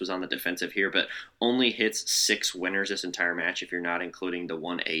course, was on the defensive here, but only hits 6 winners this entire match if you're not including the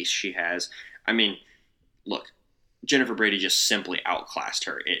 1 ace she has. I mean, look, Jennifer Brady just simply outclassed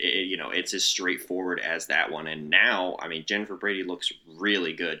her. It's as straightforward as that one. And now, I mean, Jennifer Brady looks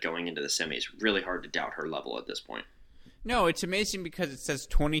really good going into the semis. Really hard to doubt her level at this point. No, it's amazing because it says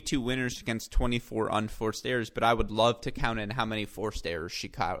 22 winners against 24 unforced errors, but I would love to count in how many forced errors she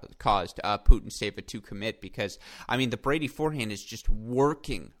caused Putintseva to commit because, I mean, the Brady forehand is just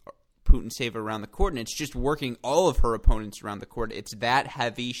working Putintseva around the court, and it's just working all of her opponents around the court. It's that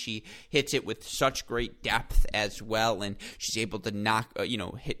heavy. She hits it with such great depth as well, and she's able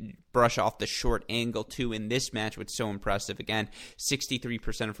to brush off the short angle too in this match, which is so impressive. Again,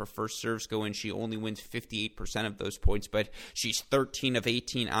 63% of her first serves go in. She only wins 58% of those points, but she's 13 of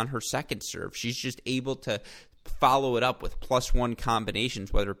 18 on her second serve. She's just able to follow it up with +1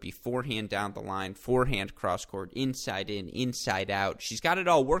 combinations, whether it be forehand down the line, forehand cross court, inside in, inside out. She's got it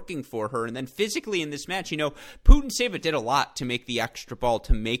all working for her. And then physically in this match, Putintseva did a lot to make the extra ball,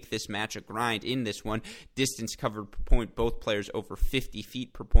 to make this match a grind in this one. Distance covered per point, both players over 50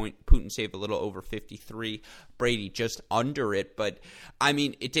 feet per point. Putintseva a little over 53. Brady just under it. But, I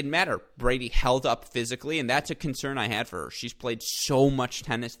mean, it didn't matter. Brady held up physically, and that's a concern I had for her. She's played so much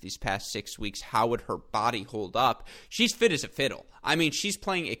tennis these past 6 weeks. How would her body hold up? She's fit as a fiddle. I mean, she's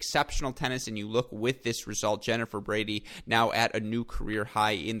playing exceptional tennis, and you look with this result, Jennifer Brady now at a new career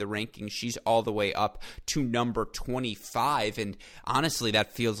high in the rankings. She's all the way up to number 25, and honestly,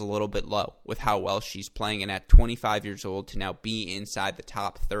 that feels a little bit low with how well she's playing, and at 25 years old to now be inside the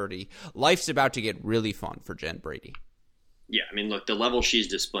top 30. Life's about to get really fun for Jen Brady. Yeah, I mean, look, the level she's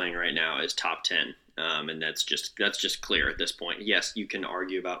displaying right now is top 10. And that's just clear at this point. Yes, you can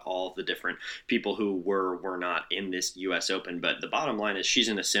argue about all of the different people who were not in this U.S. Open, but the bottom line is she's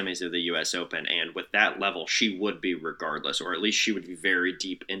in the semis of the U.S. Open, and with that level, she would be regardless, or at least she would be very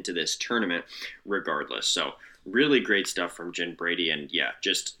deep into this tournament regardless. So really great stuff from Jen Brady, and yeah,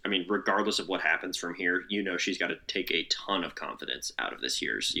 regardless of what happens from here, she's got to take a ton of confidence out of this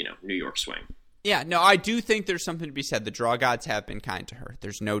year's, New York swing. Yeah, no, I do think there's something to be said. The draw gods have been kind to her.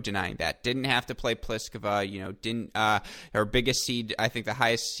 There's no denying that. Didn't have to play Pliskova, her biggest seed, I think the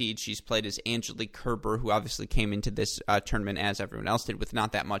highest seed she's played is Angelique Kerber, who obviously came into this tournament as everyone else did with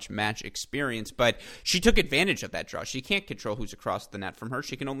not that much match experience, but she took advantage of that draw. She can't control who's across the net from her.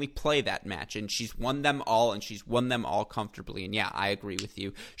 She can only play that match, and she's won them all, and she's won them all comfortably. And yeah, I agree with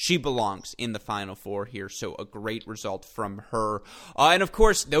you. She belongs in the Final Four here, so a great result from her. And of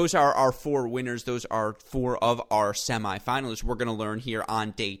course, those are our 4 winners. Those are 4 of our semifinalists. We're going to learn here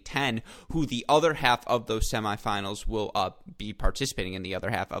on day 10 who the other half of those semifinals will be participating in. The other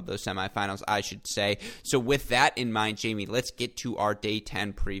half of those semifinals, I should say. So with that in mind, Jamie, let's get to our day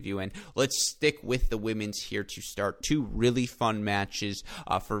 10 preview, and let's stick with the women's here to start. 2 really fun matches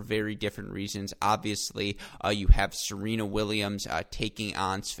for very different reasons. Obviously, you have Serena Williams taking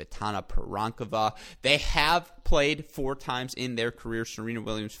on Svetlana Perankova. They have played 4 times in their career. Serena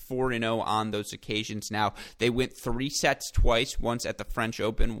Williams 4-0 on those occasions. Now, they went 3 sets twice, once at the French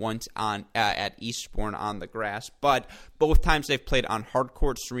Open, once at Eastbourne on the grass. But both times they've played on hard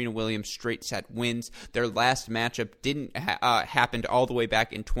court, Serena Williams straight set wins. Their last matchup didn't happened all the way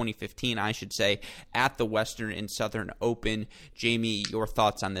back in 2015, I should say, at the Western and Southern Open. Jamie, your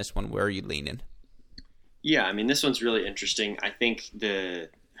thoughts on this one? Where are you leaning? Yeah, I mean, this one's really interesting. I think the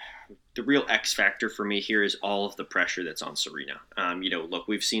real X factor for me here is all of the pressure that's on Serena. Look,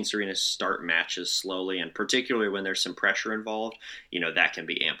 we've seen Serena start matches slowly, and particularly when there's some pressure involved, that can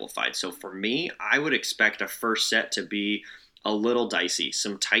be amplified. So for me, I would expect a first set to be a little dicey,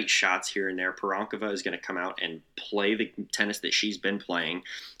 some tight shots here and there. Pirankova is going to come out and play the tennis that she's been playing.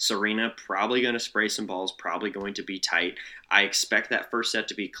 Serena probably going to spray some balls, probably going to be tight. I expect that first set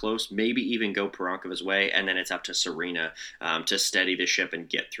to be close, maybe even go Pirankova's way, and then it's up to Serena to steady the ship and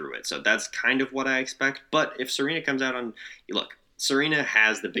get through it. So that's kind of what I expect. But if Serena comes out on, look, Serena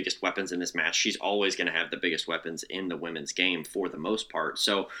has the biggest weapons in this match. She's always going to have the biggest weapons in the women's game for the most part.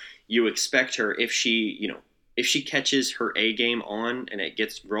 So you expect her, if she catches her A game on and it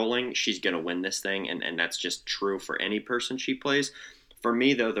gets rolling, she's going to win this thing, and that's just true for any person she plays. For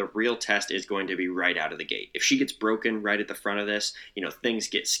me, though, the real test is going to be right out of the gate. If she gets broken right at the front of this, things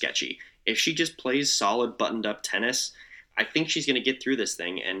get sketchy. If she just plays solid, buttoned-up tennis, I think she's going to get through this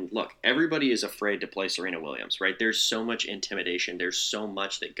thing. And look, everybody is afraid to play Serena Williams, right? There's so much intimidation. There's so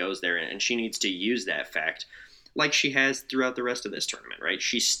much that goes there, and she needs to use that fact like she has throughout the rest of this tournament, right?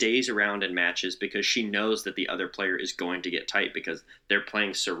 She stays around in matches because she knows that the other player is going to get tight because they're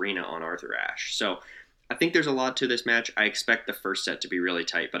playing Serena on Arthur Ashe. So I think there's a lot to this match. I expect the first set to be really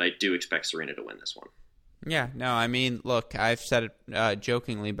tight, but I do expect Serena to win this one. Yeah, no, I mean, look, I've said it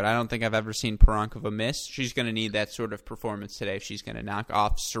jokingly, but I don't think I've ever seen Pirankova miss. She's going to need that sort of performance today if she's going to knock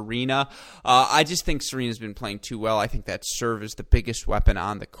off Serena. I just think Serena's been playing too well. I think that serve is the biggest weapon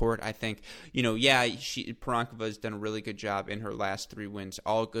on the court. I think, Pirankova has done a really good job in her last 3 wins,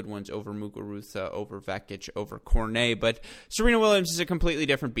 all good ones over Muguruza, over Vekic, over Cornet, but Serena Williams is a completely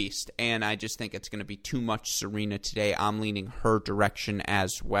different beast, and I just think it's going to be too much Serena today. I'm leaning her direction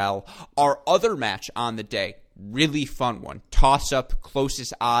as well. Our other match on the day, really fun one. Toss-up,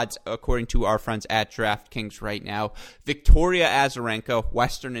 closest odds, according to our friends at DraftKings right now. Victoria Azarenka,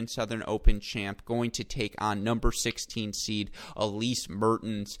 Western and Southern Open champ, going to take on number 16 seed Elise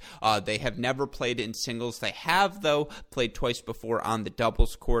Mertens. They have never played in singles. They have, though, played twice before on the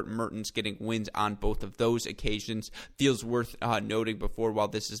doubles court. Mertens getting wins on both of those occasions. Feels worth noting before, while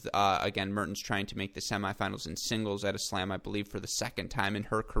this is, again, Mertens trying to make the semifinals in singles at a slam, I believe, for the second time in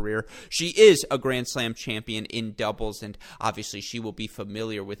her career. She is a Grand Slam champion in doubles, and obviously she will be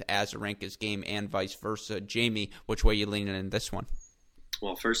familiar with Azarenka's game and vice versa. Jamie, which way are you leaning in this one?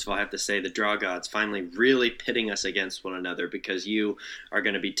 Well, first of all, I have to say the draw gods finally really pitting us against one another, because you are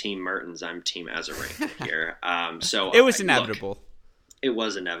going to be Team Mertens. I'm Team Azarenka here. So it was inevitable. Look, it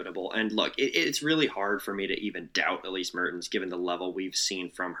was inevitable. And look, it's really hard for me to even doubt Elise Mertens given the level we've seen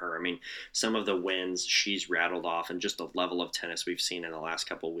from her. I mean, some of the wins she's rattled off and just the level of tennis we've seen in the last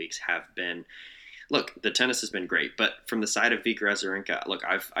couple of weeks have been... Look, the tennis has been great, but from the side of Vika Azarenka, look,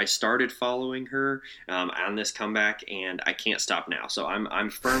 I started following her on this comeback, and I can't stop now. So I'm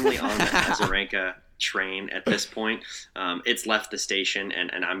firmly on the Azarenka train at this point. It's left the station,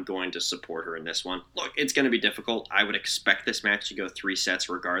 and I'm going to support her in this one. Look, it's going to be difficult. I would expect this match to go 3 sets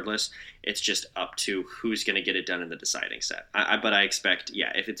regardless. It's just up to who's going to get it done in the deciding set. But I expect,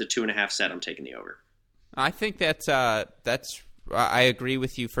 if it's a 2.5 set, I'm taking the over. I think that's I agree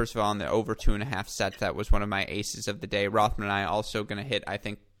with you, first of all, on the over 2.5 sets. That was one of my aces of the day. Rothman and I are also going to hit, I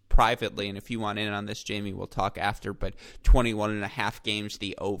think, privately, and if you want in on this, Jamie, we'll talk after, but 21.5 games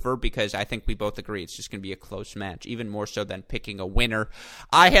the over, because I think we both agree it's just going to be a close match, even more so than picking a winner.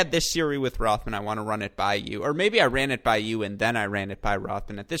 I had this series with Rothman. I want to run it by you, or maybe I ran it by you and then I ran it by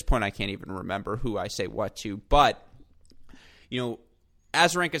Rothman. At this point, I can't even remember who I say what to, but,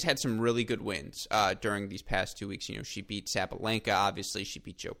 Azarenka's had some really good wins during these past 2 weeks. She beat Sabalenka, obviously. She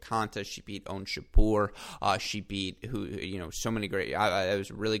beat Jo Konta. She beat Ons Jabeur. She beat so many great. It was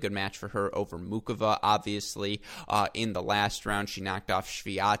a really good match for her over Mukova, obviously. In the last round, she knocked off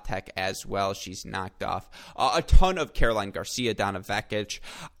Swiatek as well. She's knocked off a ton of Caroline Garcia, Donna Vekic.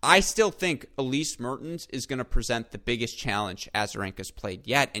 I still think Elise Mertens is going to present the biggest challenge Azarenka's played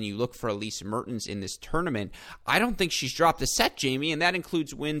yet, and you look for Elise Mertens in this tournament. I don't think she's dropped a set, Jamie, and that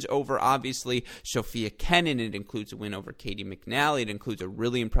includes wins over, obviously, Sophia Kenin. It includes a win over Katie McNally. It includes a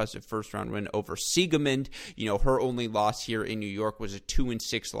really impressive first-round win over Siegemund. Her only loss here in New York was a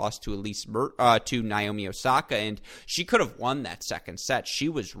 2-6 loss to to Naomi Osaka, and she could have won that second set. She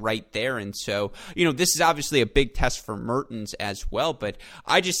was right there, and so, this is obviously a big test for Mertens as well, but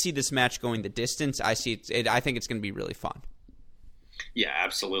I just see this match going the distance. I think it's going to be really fun. Yeah,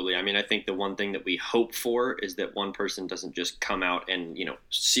 absolutely. I mean, I think the one thing that we hope for is that one person doesn't just come out and,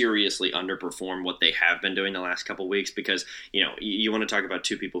 seriously underperform what they have been doing the last couple of weeks, because, you want to talk about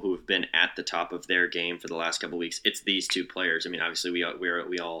two people who have been at the top of their game for the last couple of weeks. It's these two players. I mean, obviously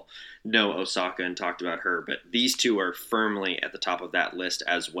we all know Osaka and talked about her, but these two are firmly at the top of that list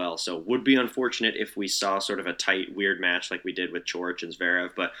as well. So would be unfortunate if we saw sort of a tight, weird match like we did with Coric and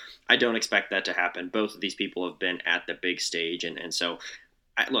Zverev, but I don't expect that to happen. Both of these people have been at the big stage, and so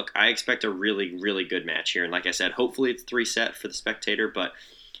I expect a really, really good match here. And like I said, hopefully it's 3-set for the spectator, but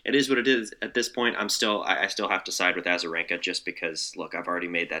it is what it is at this point. I still have to side with Azarenka just because, look, I've already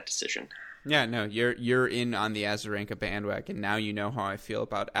made that decision. Yeah, no, you're in on the Azarenka bandwagon. Now you know how I feel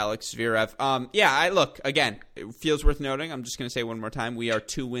about Alex Zverev. Again, it feels worth noting. I'm just going to say one more time, we are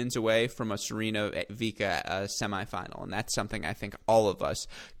 2 wins away from a Serena Vika semifinal, and that's something I think all of us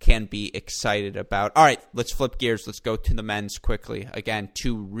can be excited about. All right, let's flip gears. Let's go to the men's quickly. Again,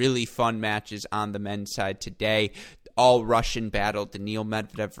 2 really fun matches on the men's side today. All Russian battle, Daniil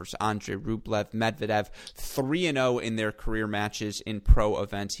Medvedev versus Andrei Rublev. Medvedev 3-0 in their career matches in pro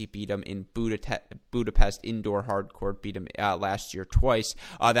events. He beat him in Budapest indoor hardcourt, beat him last year twice.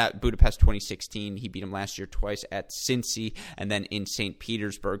 That Budapest 2016, he beat him last year twice at Cincy, and then in St.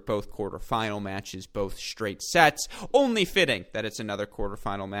 Petersburg, both quarterfinal matches, both straight sets. Only fitting that it's another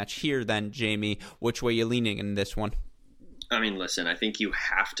quarterfinal match here then, Jamie. Which way you leaning in this one? I mean, listen, I think you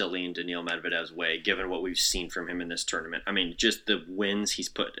have to lean Daniil Medvedev's way, given what we've seen from him in this tournament. I mean, just the wins he's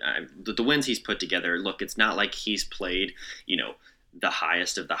put together. Look, it's not like he's played, the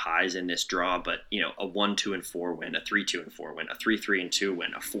highest of the highs in this draw, but, a 1-2-4 win, a 3-2-4 win, a 3-3-2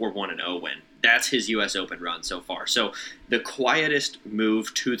 win, a 4-1-0 win. That's his U.S. Open run so far. So the quietest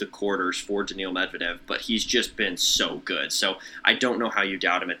move to the quarters for Daniil Medvedev, but he's just been so good. So I don't know how you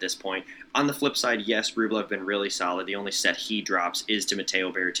doubt him at this point. On the flip side, yes, Rublev been really solid. The only set he drops is to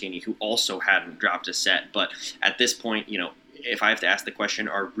Matteo Berrettini, who also hadn't dropped a set. But at this point, if I have to ask the question,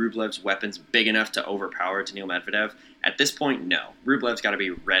 are Rublev's weapons big enough to overpower Daniil Medvedev? At this point, no. Rublev's got to be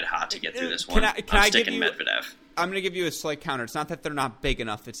red hot to get through this one. I'm sticking Medvedev. I'm going to give you a slight counter. It's not that they're not big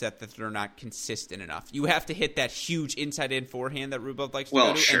enough. It's that they're not consistent enough. You have to hit that huge inside-in forehand that Rublev likes to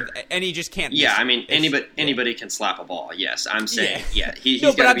go to, sure. and he just can't. Yeah, I mean, anybody can slap a ball. Yes, I'm saying, he's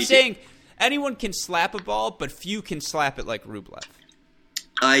no, but I'm saying anyone can slap a ball, but few can slap it like Rublev.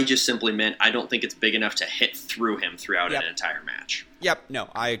 I just simply meant I don't think it's big enough to hit through him throughout an entire match. Yep, no,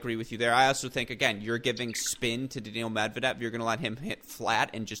 I agree with you there. I also think, again, you're giving spin to Daniil Medvedev. You're going to let him hit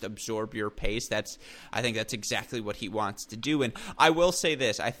flat and just absorb your pace. I think that's exactly what he wants to do. And I will say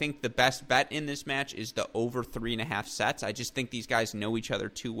this. I think the best bet in this match is the over 3.5 sets. I just think these guys know each other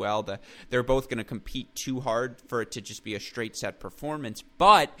too well. They're both going to compete too hard for it to just be a straight set performance.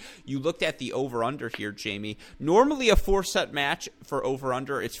 But you looked at the over-under here, Jamie. Normally a 4-set match for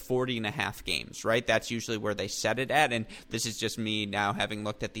over-under, it's 40.5 games, right? That's usually where they set it at. And this is just me now having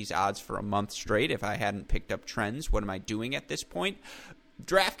looked at these odds for a month straight. If I hadn't picked up trends, what am I doing at this point?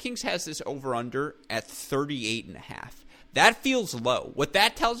 DraftKings has this over-under at 38.5. That feels low. What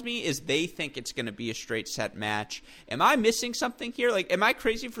that tells me is they think it's going to be a straight set match. Am I missing something here? Am I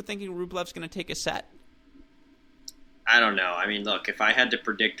crazy for thinking Rublev's going to take a set? I don't know. I mean, look, if I had to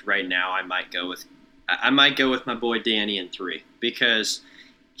predict right now, I might go with my boy Danny in 3, because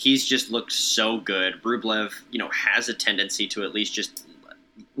he's just looked so good. Rublev, has a tendency to at least just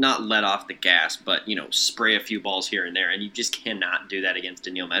not let off the gas, but, spray a few balls here and there. And you just cannot do that against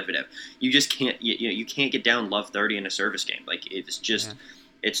Daniil Medvedev. You just can't, you can't get down love 30 in a service game. It's just,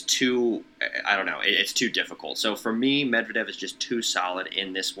 it's too, I don't know, it's too difficult. So for me, Medvedev is just too solid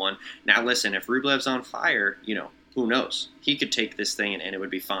in this one. Now, listen, if Rublev's on fire, who knows? He could take this thing and it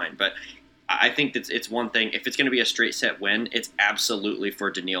would be fine. But I think that it's one thing. If it's going to be a straight set win, it's absolutely for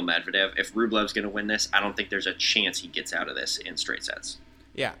Daniil Medvedev. If Rublev's going to win this, I don't think there's a chance he gets out of this in straight sets.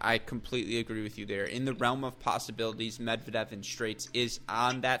 Yeah, I completely agree with you there. In the realm of possibilities, Medvedev in straights is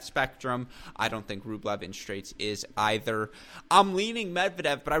on that spectrum. I don't think Rublev in straights is either. I'm leaning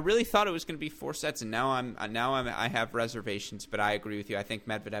Medvedev, but I really thought it was going to be 4 sets, and I have reservations. But I agree with you. I think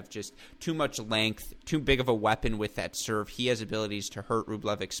Medvedev just too much length, too big of a weapon with that serve. He has abilities to hurt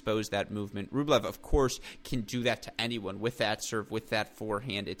Rublev, expose that movement. Rublev, of course, can do that to anyone with that serve, with that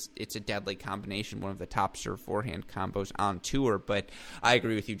forehand. It's a deadly combination, one of the top serve forehand combos on tour. But I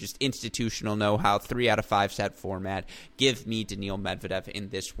agree with you. Just institutional know-how, 3 out of 5 set format. Give me Daniil Medvedev in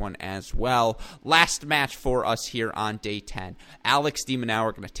this one as well. Last match for us here on day 10. Alex de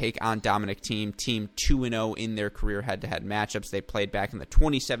Minaur going to take on Dominic Thiem. Thiem 2-0 in their career head-to-head matchups. They played back in the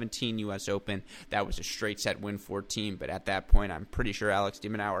 2017 U.S. Open. That was a straight set win for Thiem, but at that point, I'm pretty sure Alex de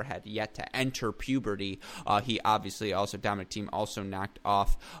Minaur had yet to enter puberty. Dominic Thiem also knocked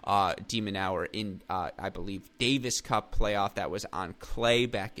off de Minaur in, I believe, Davis Cup playoff. That was on clay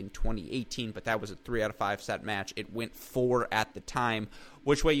back in 2018, but that was a 3 out of 5 set match. It went 4 at the time.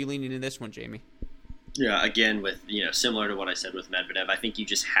 Which way are you leaning in this one, Jamie? Yeah, again, with similar to what I said with Medvedev, I think you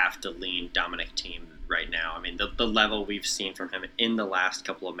just have to lean Dominic Thiem right now. I mean, the level we've seen from him in the last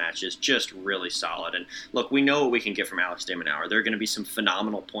couple of matches, just really solid. And look, we know what we can get from Alex de Minaur. There are going to be some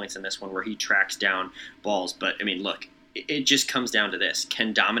phenomenal points in this one where he tracks down balls, but I mean, look, it just comes down to this: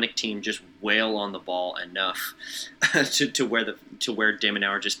 can Dominic Thiem just wail on the ball enough to where de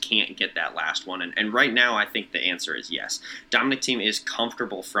Minaur just can't get that last one? And right now, I think the answer is yes. Dominic Thiem is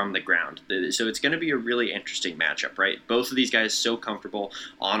comfortable from the ground, so it's going to be a really interesting matchup, right? Both of these guys so comfortable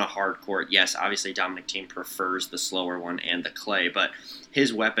on a hard court. Yes, obviously Dominic Thiem prefers the slower one and the clay, but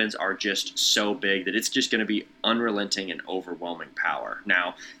his weapons are just so big that it's just going to be unrelenting and overwhelming power.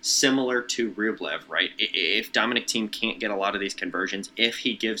 Now, similar to Rublev, right? If Dominic Thiem can't get a lot of these conversions, if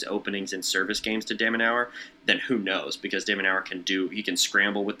he gives openings in service games to de Minaur, then who knows? Because de Minaur he can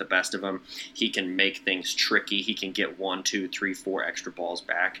scramble with the best of them. He can make things tricky. He can get 1, 2, 3, 4 extra balls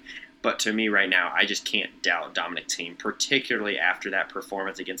back. But to me right now, I just can't doubt Dominic Thiem, particularly after that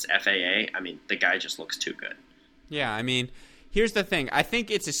performance against FAA. I mean, the guy just looks too good. Yeah, I mean, here's the thing. I think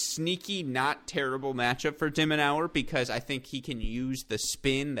it's a sneaky, not terrible matchup for de Minaur because I think he can use the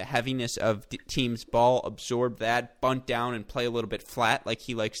spin, the heaviness of Thiem's ball, absorb that, bunt down, and play a little bit flat like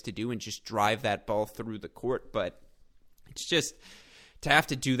he likes to do and just drive that ball through the court. But it's just to have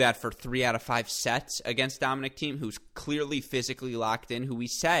to do that for 3 out of 5 sets against Dominic Thiem, who's clearly physically locked in, who we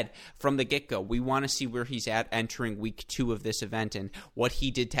said from the get-go, we want to see where he's at entering week 2 of this event and what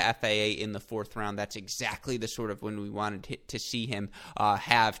he did to FAA in the 4th round. That's exactly the sort of win we wanted to see him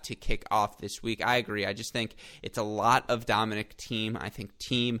have to kick off this week. I agree. I just think it's a lot of Dominic Thiem. I think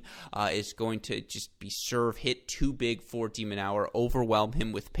Thiem is going to just be serve hit too big for de Minaur, overwhelm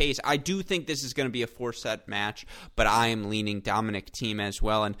him with pace. I do think this is going to be a 4-set match, but I am leaning Dominic Thiem as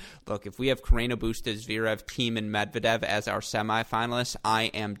well. And look, if we have Carreño Busta, Zverev, Thiem, and Medvedev as our semifinalists, I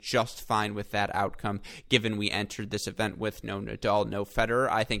am just fine with that outcome, given we entered this event with no Nadal, no Federer.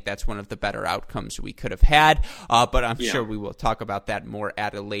 I think that's one of the better outcomes we could have had, but I'm sure we will talk about that more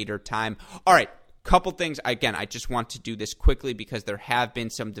at a later time. All right. Couple things. Again, I just want to do this quickly because there have been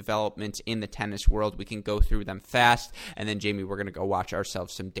some developments in the tennis world. We can go through them fast, and then, Jamie, we're going to go watch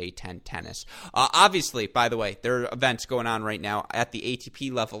ourselves some day 10 tennis. Obviously, by the way, there are events going on right now at the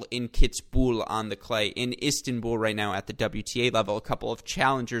ATP level in Kitzbühel on the clay, in Istanbul right now at the WTA level, a couple of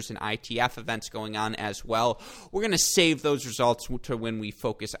challengers and ITF events going on as well. We're going to save those results to when we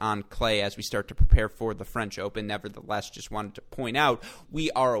focus on clay as we start to prepare for the French Open. Nevertheless, just wanted to point out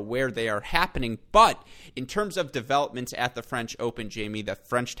we are aware they are happening. But in terms of developments at the French Open, Jamie, the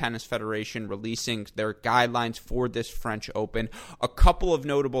French Tennis Federation releasing their guidelines for this French Open, a couple of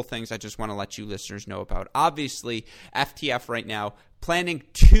notable things I just want to let you listeners know about. Obviously, FTF right now planning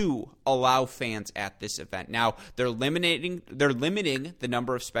to allow fans at this event. Now, they're limiting the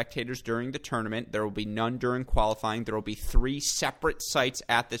number of spectators during the tournament. There will be none during qualifying. There will be 3 separate sites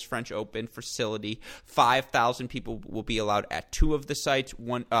at this French Open facility. 5,000 people will be allowed at 2 of the sites,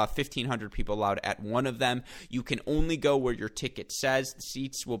 1,500 people allowed at 1 of them. You can only go where your ticket says. The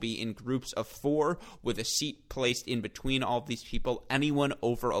seats will be in groups of 4 with a seat placed in between all of these people. Anyone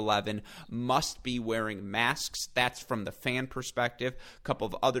over 11 must be wearing masks. That's from the fan perspective. A couple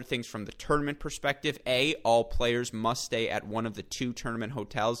of other things from the tournament perspective. All players must stay at one of the 2 tournament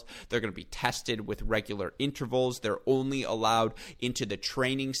hotels. They're going to be tested with regular intervals. They're only allowed into the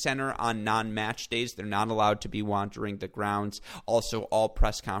training center on non-match days. They're not allowed to be wandering the grounds. Also, all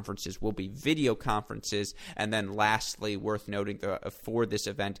press conferences will be video conferences. And then lastly, worth noting for this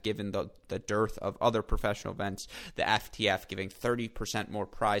event, given the dearth of other professional events, the FTF giving 30% more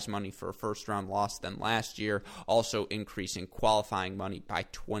prize money for a first-round loss than last year, also increasing qualifying qualifying money by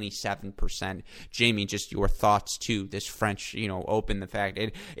 27%. Jamie, just your thoughts to this French, Open, the fact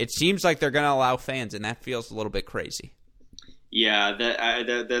it seems like they're going to allow fans, and that feels a little bit crazy. Yeah,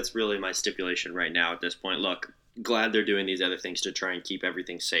 that's really my stipulation right now at this point. Look, glad they're doing these other things to try and keep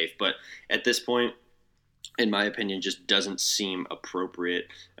everything safe, but at this point, in my opinion, just doesn't seem appropriate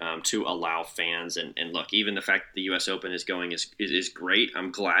to allow fans. And look, even the fact that the U.S. Open is going is great.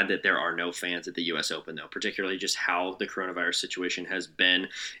 I'm glad that there are no fans at the U.S. Open, though, particularly just how the coronavirus situation has been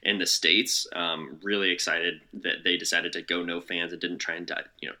in the States. Really excited that they decided to go no fans and didn't try and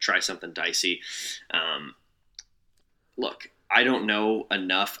try something dicey. Look, I don't know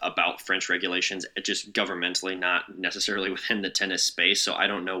enough about French regulations, just governmentally, not necessarily within the tennis space. So I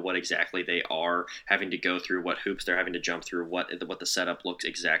don't know what exactly they are having to go through, what hoops they're having to jump through, what the setup looks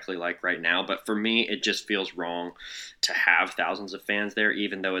exactly like right now. But for me, it just feels wrong to have thousands of fans there,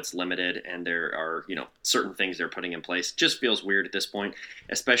 even though it's limited and there are, certain things they're putting in place. Just feels weird at this point,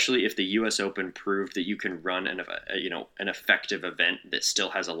 especially if the U.S. Open proved that you can run an effective event that still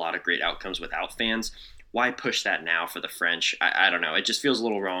has a lot of great outcomes without fans. Why push that now for the French? I don't know. It just feels a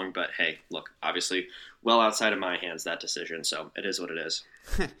little wrong, but hey, look, obviously well outside of my hands, that decision. So it is what it is.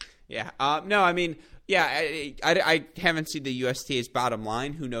 Yeah. No, I mean, yeah, I haven't seen the USTA's bottom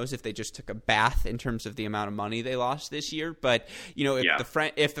line. Who knows if they just took a bath in terms of the amount of money they lost this year. But,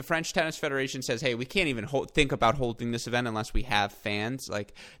 if the French Tennis Federation says, hey, we can't even think about holding this event unless we have fans,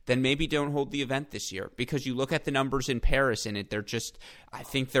 then maybe don't hold the event this year. Because you look at the numbers in Paris and I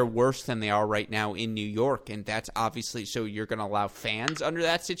think they're worse than they are right now in New York. And that's obviously, so you're going to allow fans under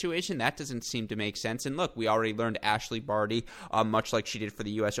that situation? That doesn't seem to make sense. And look, we already learned Ashley Barty, much like she did for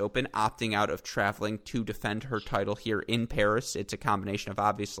the U.S. Open, opting out of traveling to defend her title here in Paris. It's a combination of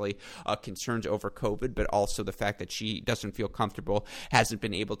obviously concerns over COVID, but also the fact that she doesn't feel comfortable, hasn't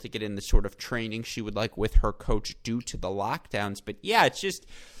been able to get in the sort of training she would like with her coach due to the lockdowns. But yeah, it's just,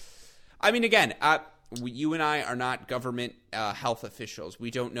 I mean, again, you and I are not government health officials.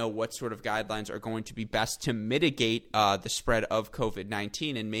 We don't know what sort of guidelines are going to be best to mitigate the spread of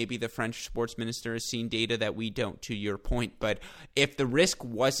COVID-19, and maybe the French sports minister has seen data that we don't, to your point. But if the risk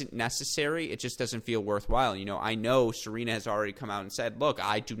wasn't necessary, it just doesn't feel worthwhile. I know Serena has already come out and said, look,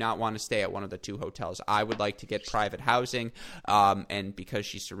 I do not want to stay at one of the two hotels. I would like to get private housing, and because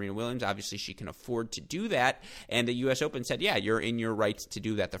she's Serena Williams, obviously she can afford to do that. And the U.S. Open said, yeah, you're in your rights to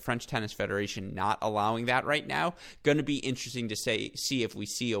do that. The French Tennis Federation not allowing that right now, going to be interesting to see if we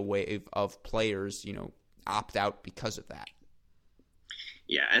see a wave of players, opt out because of that.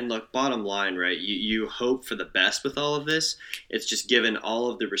 Yeah, and look, bottom line, right, you hope for the best with all of this. It's just given all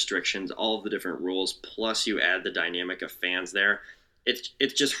of the restrictions, all of the different rules, plus you add the dynamic of fans there,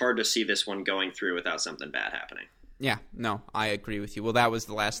 it's just hard to see this one going through without something bad happening. Yeah, no, I agree with you. Well, that was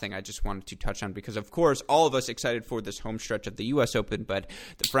the last thing I just wanted to touch on because, of course, all of us excited for this home stretch of the U.S. Open, but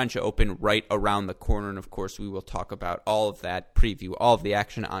the French Open right around the corner. And, of course, we will talk about all of that, preview all of the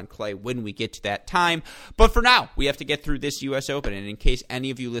action on clay when we get to that time. But for now, we have to get through this U.S. Open. And in case any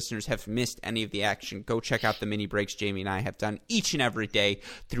of you listeners have missed any of the action, go check out the mini breaks Jamie and I have done each and every day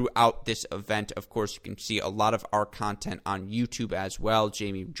throughout this event. Of course, you can see a lot of our content on YouTube as well.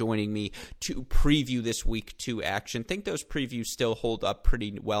 Jamie joining me to preview this week 2 action. I think those previews still hold up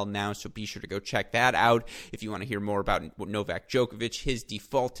pretty well now, so be sure to go check that out. If you want to hear more about Novak Djokovic, his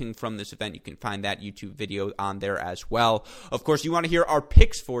defaulting from this event, you can find that YouTube video on there as well. Of course, you want to hear our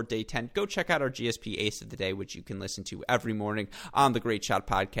picks for Day 10, go check out our GSP Ace of the Day, which you can listen to every morning on the Great Shot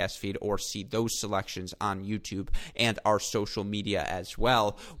podcast feed or see those selections on YouTube and our social media as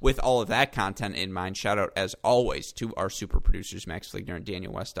well. With all of that content in mind, shout out as always to our super producers, Max Fligner and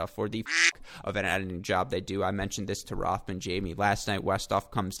Daniel Westoff, for the of an editing job they do. I mentioned this to Rothman, Jamie. Last night, Westoff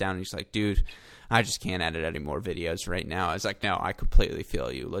comes down and he's like, dude, I just can't edit any more videos right now. I was like, no, I completely feel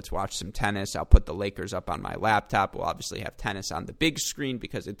you. Let's watch some tennis. I'll put the Lakers up on my laptop. We'll obviously have tennis on the big screen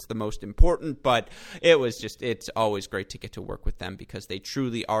because it's the most important, but it's always great to get to work with them because they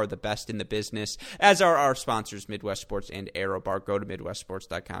truly are the best in the business, as are our sponsors, Midwest Sports and AeroBar. Go to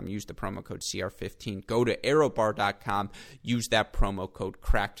MidwestSports.com, use the promo code CR15. Go to AeroBar.com, use that promo code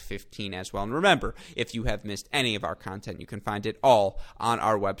CRACKED15 as well. And remember, if you have missed any of our content, you can find it all on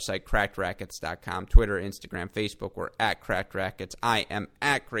our website, CrackedRackets.com. Twitter, Instagram, Facebook. We're at Cracked Rackets. I am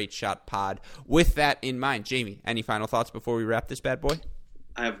at Great Shot Pod. With that in mind, Jamie, any final thoughts before we wrap this bad boy?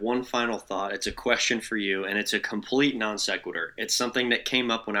 I have one final thought. It's a question for you, and it's a complete non sequitur. It's something that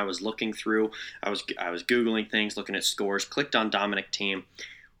came up when I was looking through. I was Googling things, looking at scores, clicked on Dominic Thiem.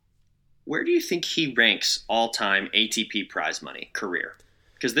 Where do you think he ranks all-time ATP prize money career?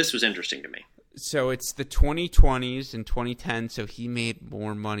 Because this was interesting to me. So it's the 2020s and 2010, so he made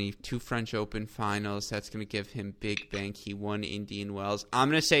more money. 2 French Open finals. That's going to give him big bank. He won Indian Wells. I'm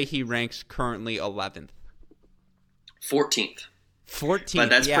going to say he ranks currently 11th. 14th. 14th, but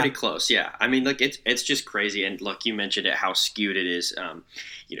that's pretty close. Yeah, I mean, look, it's just crazy. And look, you mentioned it, how skewed it is,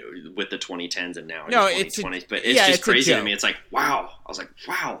 with the 2010s and now in the 2020s. But it's just crazy to me. It's like, wow. I was like,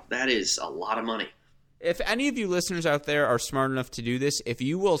 wow, that is a lot of money. If any of you listeners out there are smart enough to do this, if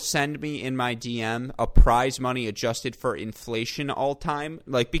you will send me in my DM a prize money adjusted for inflation all time,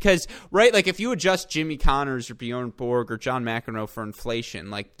 because, right, if you adjust Jimmy Connors or Bjorn Borg or John McEnroe for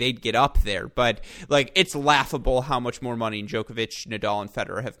inflation, they'd get up there. But, it's laughable how much more money Djokovic, Nadal, and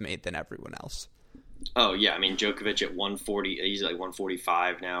Federer have made than everyone else. Oh, yeah. I mean, Djokovic at 140, he's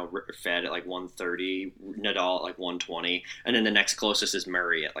 145 now, Fed at 130, Nadal at 120. And then the next closest is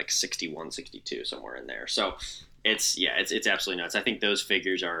Murray at 61, 62, somewhere in there. So it's absolutely nuts. I think those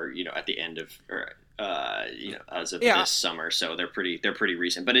figures are, at the end of, as of this summer. So they're pretty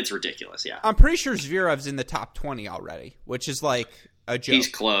recent, but it's ridiculous. Yeah. I'm pretty sure Zverev's in the top 20 already, which is a joke. He's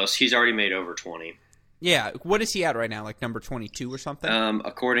close. He's already made over 20. Yeah, what is he at right now? Number 22 or something?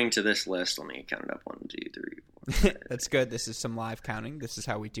 According to this list, let me count it up. 1, 2, 3, 4. That's good. This is some live counting. This is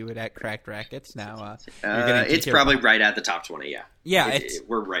how we do it at Cracked Rackets. Now, it's probably right at the top 20. Yeah. Yeah,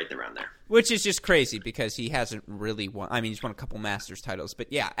 we're right around there. Which is just crazy because he hasn't really won. I mean, he's won a couple Masters titles,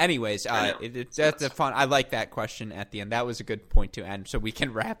 but yeah. Anyways, that's a fun. I like that question at the end. That was a good point to end, so we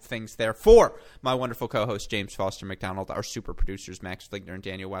can wrap things there. For my wonderful co-host James Foster McDonald, our super producers Max Fligner and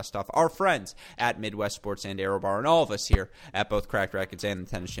Daniel Westoff, our friends at Midwest Sports and Aerobar, and all of us here at both Cracked Rackets and the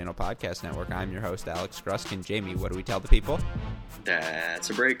Tennis Channel Podcast Network. I'm your host Alex Gruskin. Jamie, what do we tell the people? That's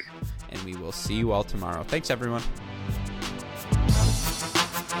a break, and we will see you all tomorrow. Thanks, everyone.